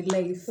of my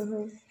life.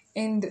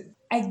 And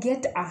I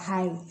get a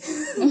high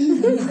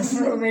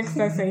from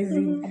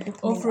exercising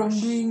or from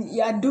doing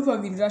a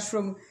dopamine rush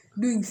from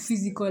doing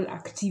physical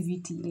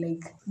activity,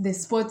 like the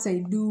sports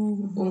I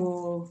do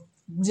or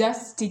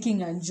just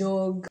taking a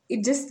jog.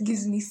 It just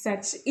gives me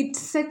it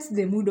sets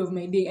the mood of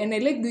my day, and I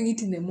like doing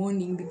it in the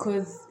morning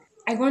because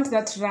I want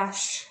that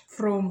rush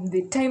from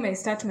the time I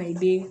start my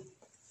day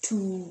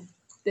to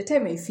the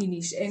time I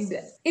finish, and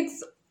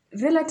it's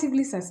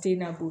relatively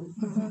sustainable.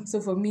 So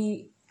for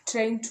me,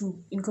 trying to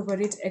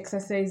incorporate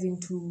exercise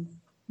into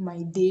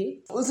my day.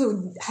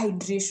 Also,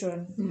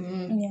 hydration.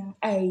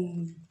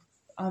 I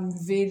am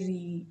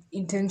very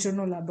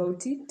intentional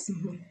about it.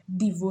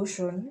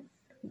 Devotion,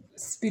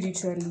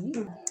 spiritually.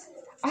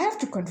 I have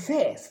to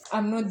confess,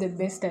 I'm not the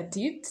best at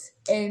it.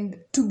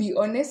 And to be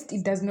honest,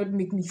 it does not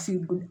make me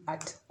feel good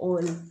at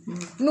all.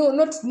 No,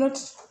 not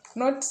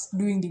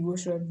doing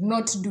devotion.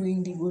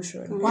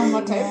 One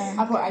more time.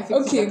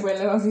 Okay.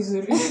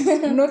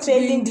 Not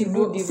Failing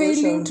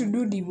to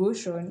do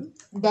devotion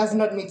does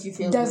not make you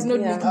feel does good.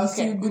 not make me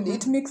feel good.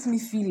 It makes me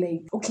feel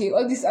like, okay,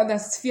 all these other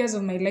spheres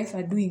of my life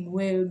are doing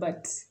well,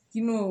 but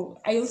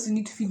I also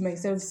need to feed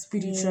myself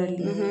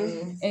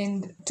spiritually.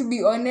 And to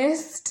be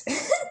honest,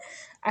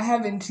 I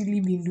haven't really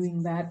been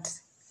doing that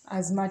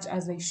as much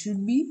as I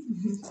should be.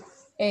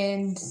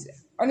 And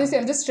honestly,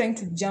 I'm just trying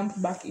to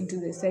jump back into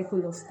the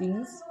cycle of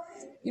things.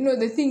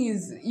 The thing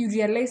is, you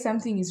realize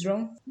something is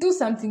wrong, do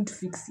something to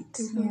fix it.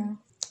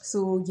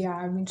 So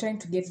I've been trying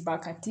to get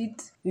back at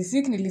it. This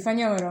week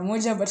nilifanya mara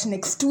moja, but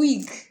next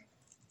week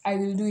I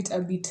will do it a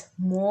bit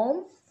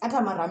more.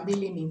 Hata mara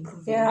mbili ni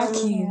improving.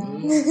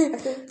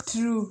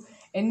 True.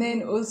 And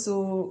then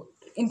also,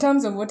 in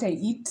terms of what I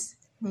eat,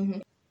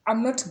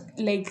 I'm not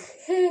like,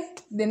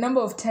 the number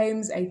of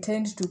times I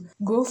tend to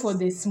go for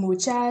the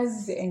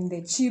smochas and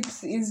the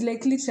chips is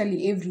like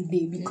literally every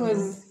day,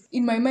 because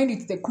in my mind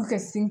it's the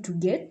quickest thing to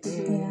get.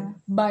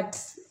 But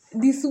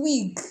this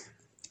week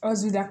I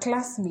was with a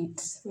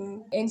classmate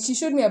and she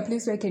showed me a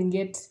place where I can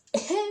get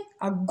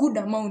a good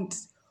amount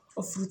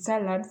of fruit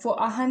salad for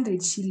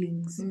 100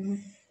 shillings.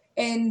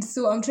 And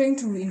so I'm trying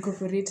to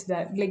incorporate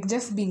that, like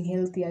just being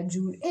healthier.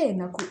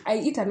 I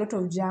eat a lot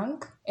of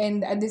junk,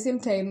 and at the same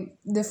time,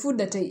 the food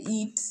that I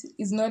eat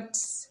is not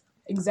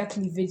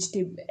exactly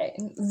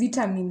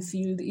vitamin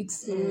filled.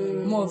 It's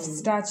more of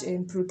starch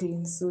and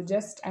protein. So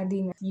just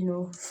adding,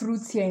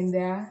 fruits here and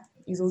there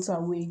is also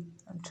a way.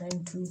 I'm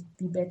trying to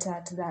be better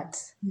at that.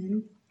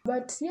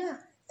 But I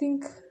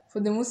think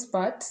for the most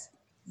part,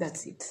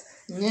 that's it.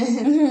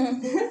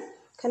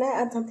 Can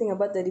I add something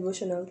about the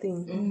devotional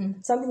thing?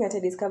 Something that I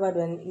discovered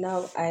when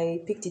now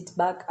I picked it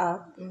back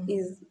up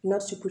is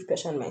not to put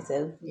pressure on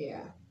myself.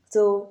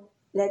 So,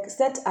 like,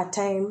 set a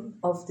time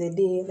of the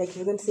day. Like, if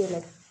you're going to say,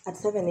 like, at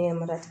 7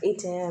 a.m. or at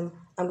 8 a.m.,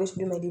 I'm going to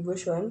do my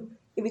devotion.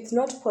 If it's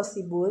not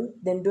possible,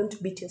 then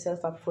don't beat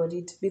yourself up for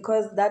it.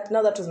 Because that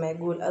was my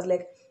goal. I was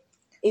like,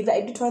 If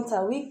I do it once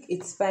a week,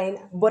 it's fine.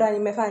 Bora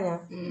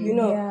nimefanya, you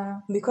know,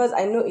 Yeah. because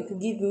I know it will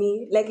give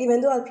me, like,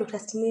 even though I'll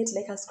procrastinate,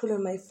 like I'll scroll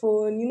on my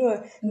phone, you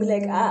know, be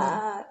like,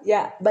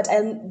 yeah. But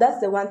that's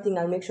the one thing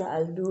I'll make sure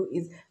I'll do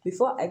is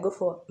before I go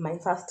for my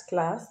first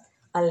class,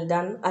 I'll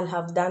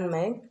have done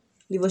my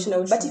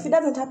devotional. But if it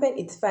doesn't happen,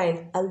 it's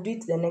fine. I'll do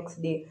it the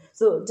next day.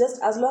 So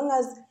just as long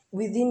as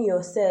within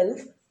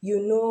yourself, you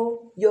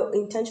know you're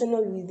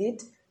intentional with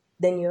it,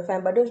 then you're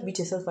fine. But don't beat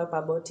yourself up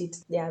about it.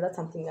 Yeah, that's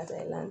something that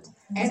I learned.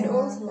 And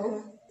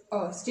also,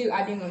 still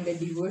adding on the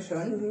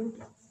devotion,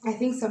 I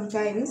think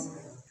sometimes,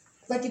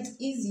 like, it's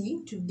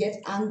easy to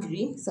get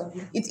angry.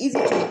 Sorry, it's easy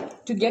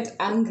to get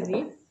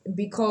angry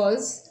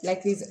because,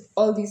 like, there's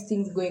all these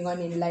things going on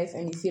in life,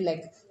 and you feel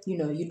like, you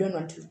know, you don't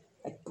want to,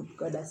 like, put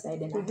God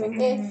aside and act like,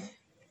 hey,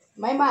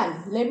 my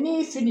man, let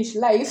me finish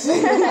life.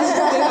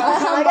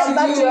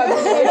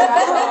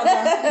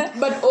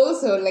 But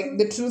also, like,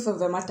 the truth of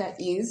the matter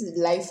is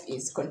life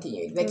is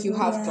continuing. Like, you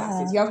have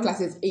classes. You have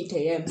classes 8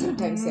 a.m.,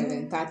 sometimes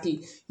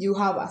 7:30. You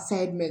have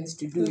assignments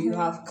to do. You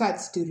have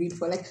cards to read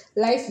for. Like,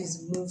 life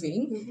is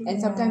moving.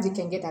 And sometimes it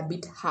can get a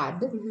bit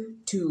hard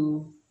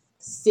to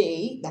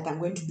say that I'm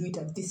going to do it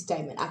at this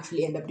time and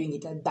actually end up doing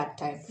it at that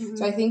time.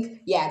 So I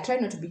think, try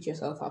not to beat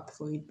yourself up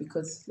for it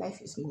because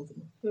life is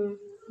moving.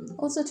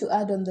 Also, to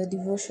add on the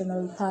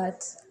devotional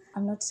part,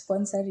 I'm not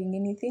sponsoring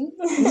anything.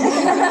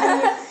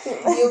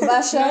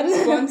 YouVersion,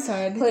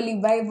 Sponsored. Holy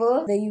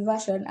Bible, the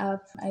YouVersion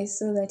app. I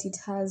saw that it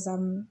has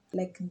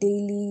like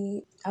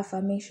daily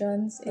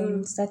affirmations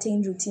and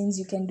certain routines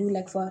you can do,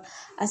 like for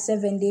a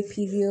 7-day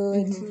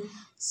period.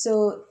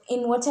 So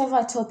in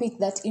whatever topic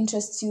that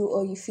interests you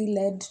or you feel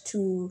led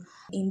to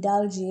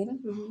indulge in,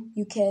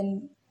 you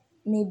can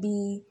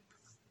maybe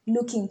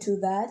look into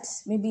that.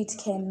 Maybe it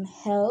can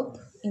help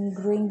in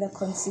growing the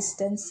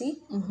consistency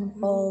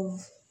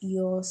of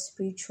your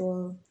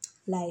spiritual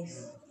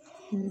life.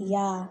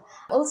 Yeah.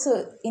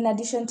 Also, in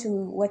addition to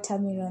what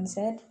Tamiron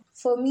said,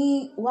 for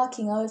me,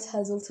 working out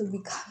has also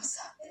become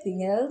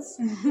something else.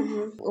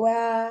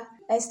 Where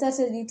I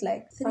started it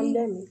like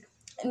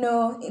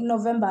in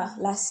November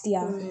last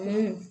year.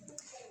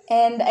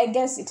 And I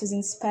guess it was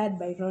inspired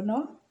by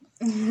Rono.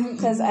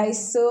 Because I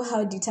saw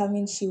how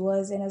determined she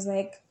was, and I was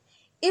like,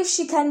 if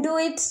she can do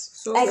it,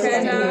 I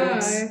can do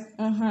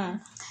it.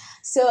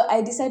 So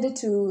I decided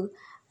to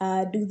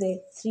do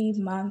the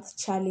 3-month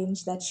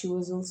challenge that she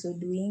was also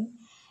doing.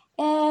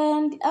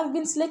 And I've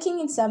been slacking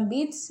in some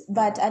bits,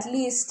 but at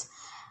least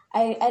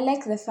I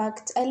like the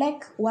fact, I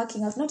like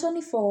working out, not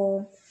only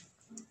for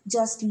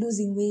just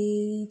losing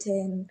weight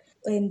and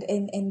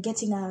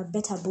getting a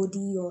better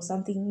body or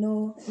something.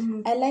 No,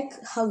 I like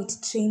how it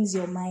trains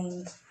your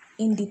mind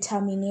in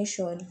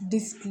determination,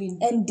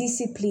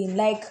 discipline.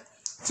 Like,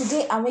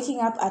 today I'm waking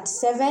up at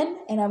 7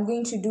 and I'm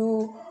going to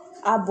do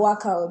ab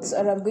workouts,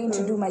 or I'm going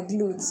to do my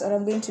glutes, or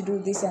I'm going to do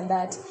this and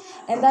that.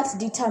 And that's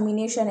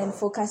determination and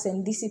focus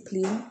and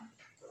discipline.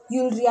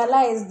 You'll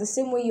realize the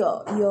same way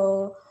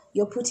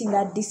you're putting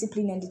that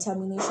discipline and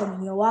determination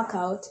in your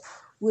workout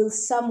will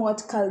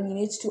somewhat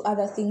culminate to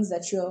other things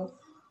that you're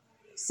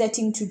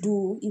setting to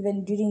do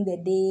even during the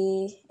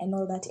day and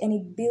all that. And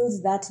it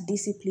builds that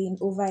discipline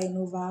over and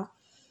over.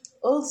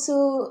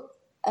 Also,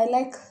 I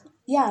like,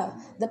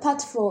 the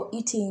part for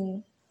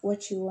eating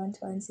what you want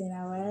once in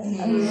a while.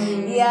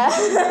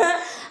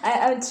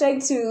 I'm trying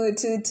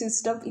to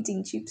stop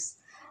eating chips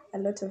a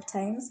lot of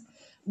times.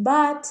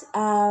 But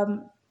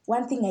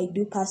one thing I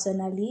do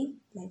personally,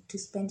 like to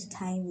spend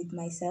time with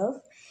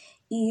myself,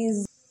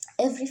 is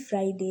every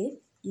Friday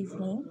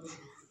evening,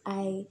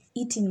 I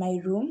eat in my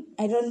room.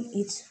 I don't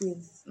eat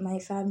with my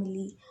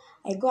family.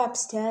 I go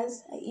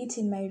upstairs, I eat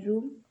in my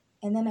room,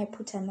 and then I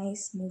put a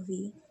nice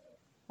movie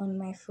on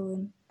my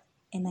phone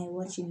and I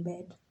watch in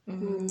bed.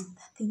 That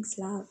thing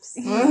slaps.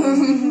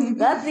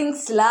 That thing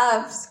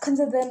slaps. Because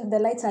then the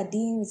lights are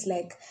dim. It's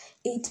like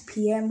 8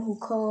 p.m.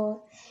 hookah.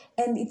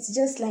 And it's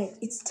just like,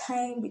 it's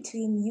time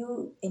between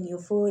you and your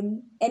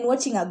phone and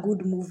watching a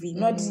good movie.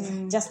 Not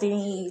just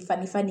any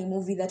funny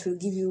movie that will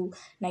give you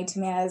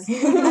nightmares.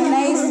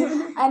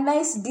 A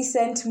nice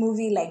decent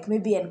movie, like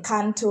maybe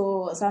Encanto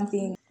or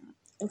something.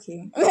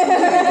 Okay.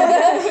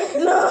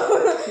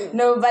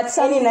 No, but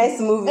Any nice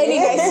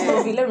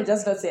movie. Let me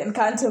just not say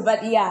Encanto,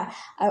 but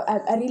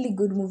a really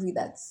good movie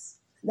that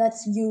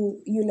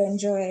you'll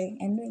enjoy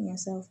and doing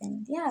yourself,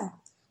 and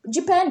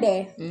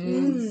Jipende.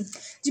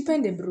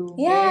 Jipende, bro.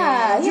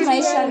 Hii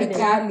maisha ni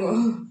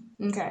kali.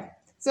 Okay.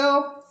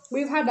 So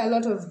we've had a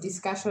lot of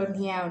discussion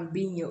here on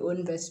being your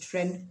own best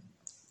friend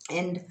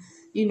and,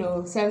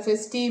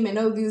 self-esteem and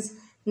all these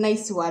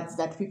nice words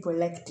that people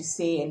like to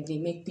say, and they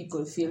make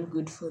people feel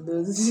good for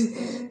those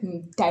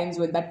times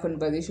when that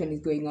conversation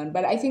is going on.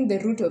 But I think the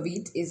root of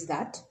it is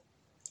that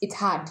it's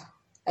hard.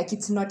 Like,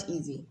 it's not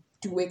easy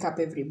to wake up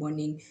every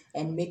morning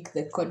and make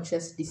the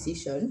conscious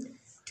decision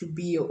to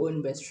be your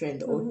own best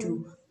friend, or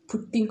to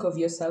think of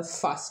yourself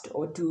first,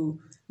 or to,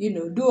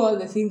 do all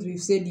the things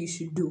we've said you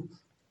should do.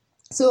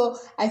 So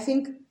I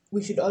think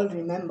we should all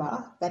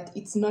remember that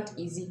it's not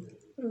easy.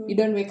 You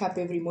don't wake up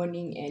every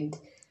morning and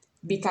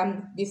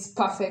become this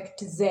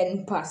perfect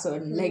Zen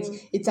person. Like,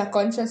 it's a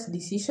conscious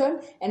decision,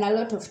 and a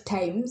lot of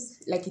times,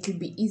 like, it will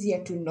be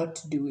easier to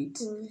not do it.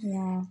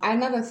 Yeah.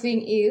 Another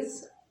thing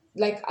is,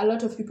 like, a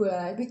lot of people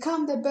are like,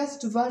 become the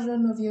best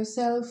version of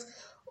yourself,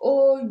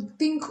 or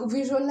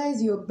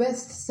visualize your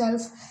best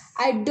self.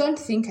 I don't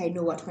think I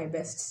know what my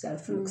best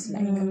self looks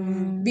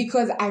like,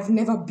 because I've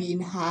never been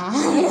her.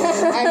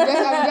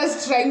 I'm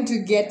just trying to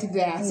get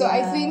there. So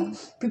I think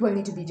people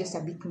need to be just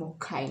a bit more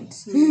kind,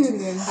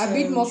 a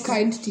bit more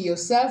kind to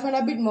yourself, and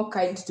a bit more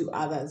kind to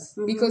others,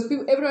 because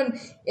everyone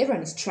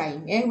is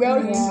trying, and we're all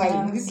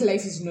trying. This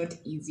life is not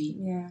easy.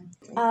 Yeah.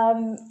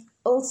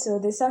 Also,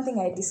 there's something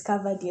I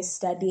discovered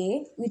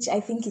yesterday, which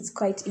I think is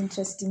quite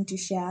interesting to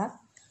share.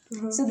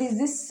 So there's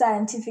this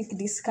scientific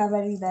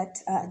discovery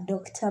that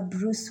Dr.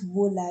 Bruce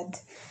Woolard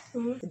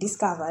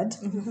discovered.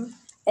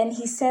 And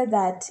he said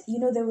that, you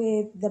know, the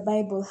way the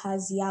Bible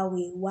has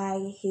Yahweh,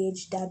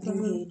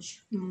 YHWH.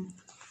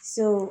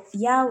 So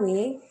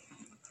Yahweh,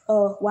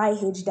 or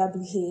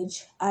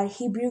YHWH, are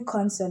Hebrew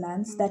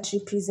consonants that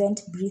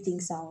represent breathing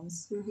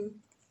sounds,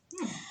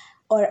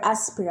 or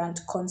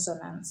aspirant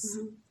consonants.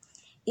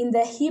 In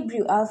the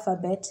Hebrew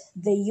alphabet,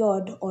 the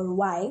Yod, or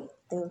Y,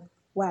 the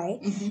Y,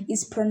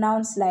 is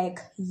pronounced like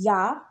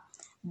Ya.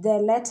 The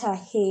letter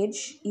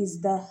H is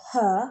the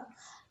H.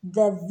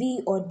 The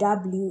V or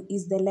W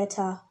is the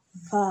letter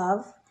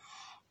Vav.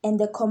 And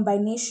the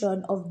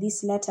combination of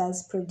these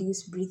letters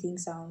produce breathing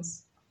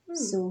sounds.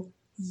 So,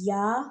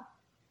 Yahweh.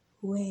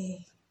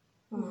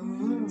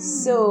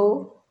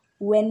 So,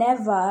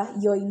 whenever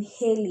you're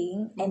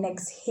inhaling and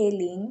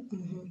exhaling,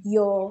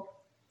 you're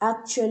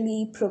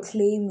actually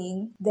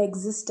proclaiming the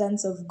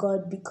existence of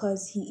God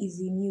because He is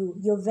in you.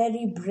 Your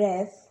very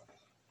breath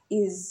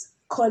is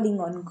calling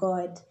on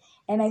God.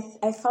 And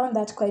I found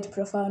that quite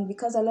profound,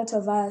 because a lot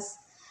of us,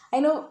 I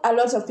know a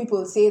lot of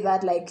people say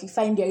that, like, you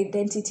find your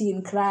identity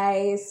in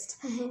Christ.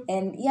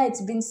 And yeah,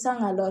 it's been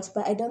sung a lot,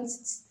 but I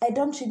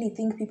don't really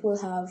think people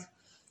have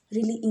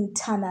really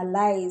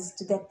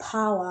internalized the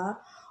power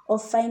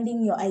of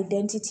finding your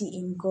identity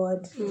in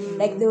God.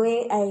 Like the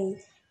way I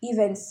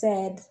even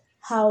said,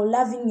 how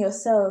loving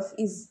yourself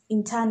is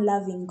in turn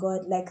loving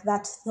God. Like,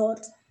 that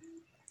thought,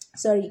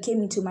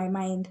 came into my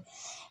mind.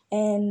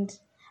 And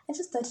I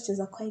just thought it was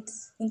a quite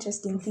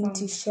interesting thing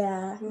to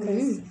share,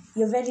 because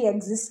your very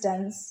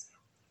existence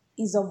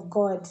is of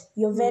God.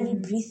 Your very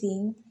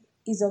breathing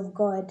is of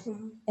God.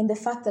 And the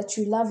fact that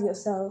you love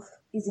yourself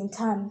is in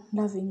turn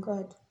loving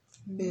God.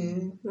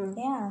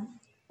 Yeah.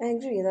 I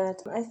agree with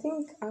that. I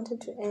think I wanted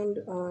to end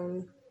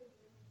on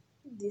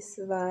this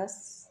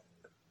verse.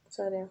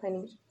 Sorry, I'm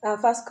finding it.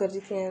 1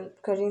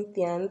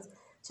 Corinthians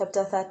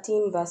chapter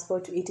 13, verse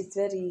 4 to 8. It's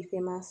very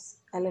famous.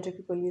 A lot of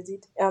people use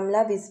it.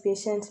 Love is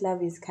patient,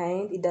 love is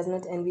kind. It does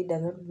not envy,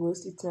 does not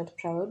boast, it's not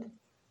proud.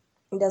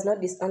 It does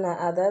not dishonor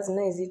others,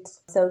 nor is it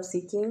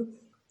self-seeking.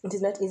 It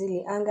is not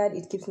easily angered,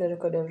 it keeps no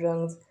record of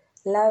wrongs.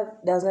 Love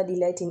does not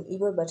delight in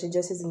evil, but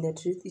rejoices in the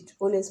truth. It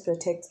always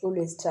protects,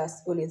 always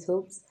trusts, always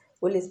hopes,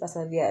 always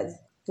perseveres.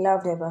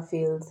 Love never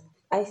fails.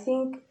 I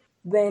think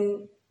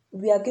when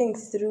we are going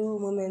through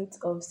moments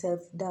of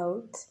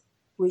self-doubt,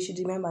 we should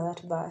remember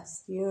that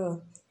verse. You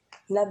know,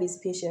 love is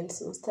patient,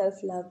 so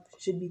self-love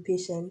should be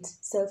patient.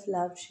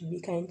 Self-love should be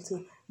kind.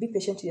 So be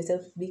patient to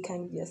yourself, be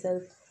kind to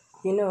yourself.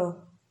 You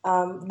know,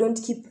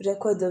 don't keep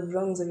records of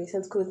wrongs of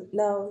yourself, because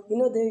now, you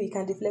know, there we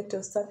can reflect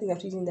on something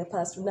that we did in the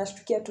past.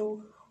 Unashtukia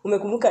tu,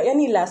 umekumbuka,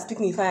 yani last week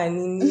nifanya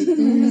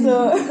nini.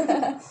 So,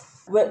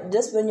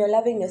 just when you're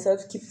loving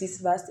yourself, keep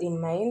this verse in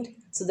mind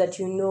so that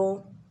you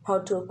know how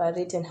to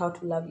operate and how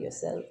to love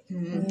yourself.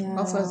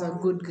 Offers a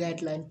good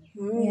guideline.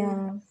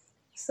 Yeah.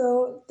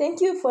 So,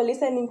 thank you for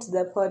listening to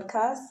the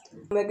podcast.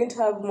 We're going to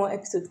have more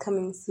episodes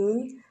coming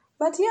soon.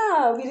 But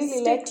yeah, we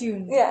really Stay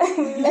tuned.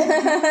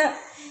 Yeah.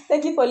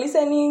 Thank you for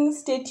listening.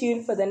 Stay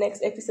tuned for the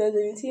next episode,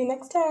 and we'll see you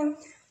next time.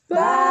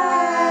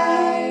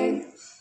 Bye.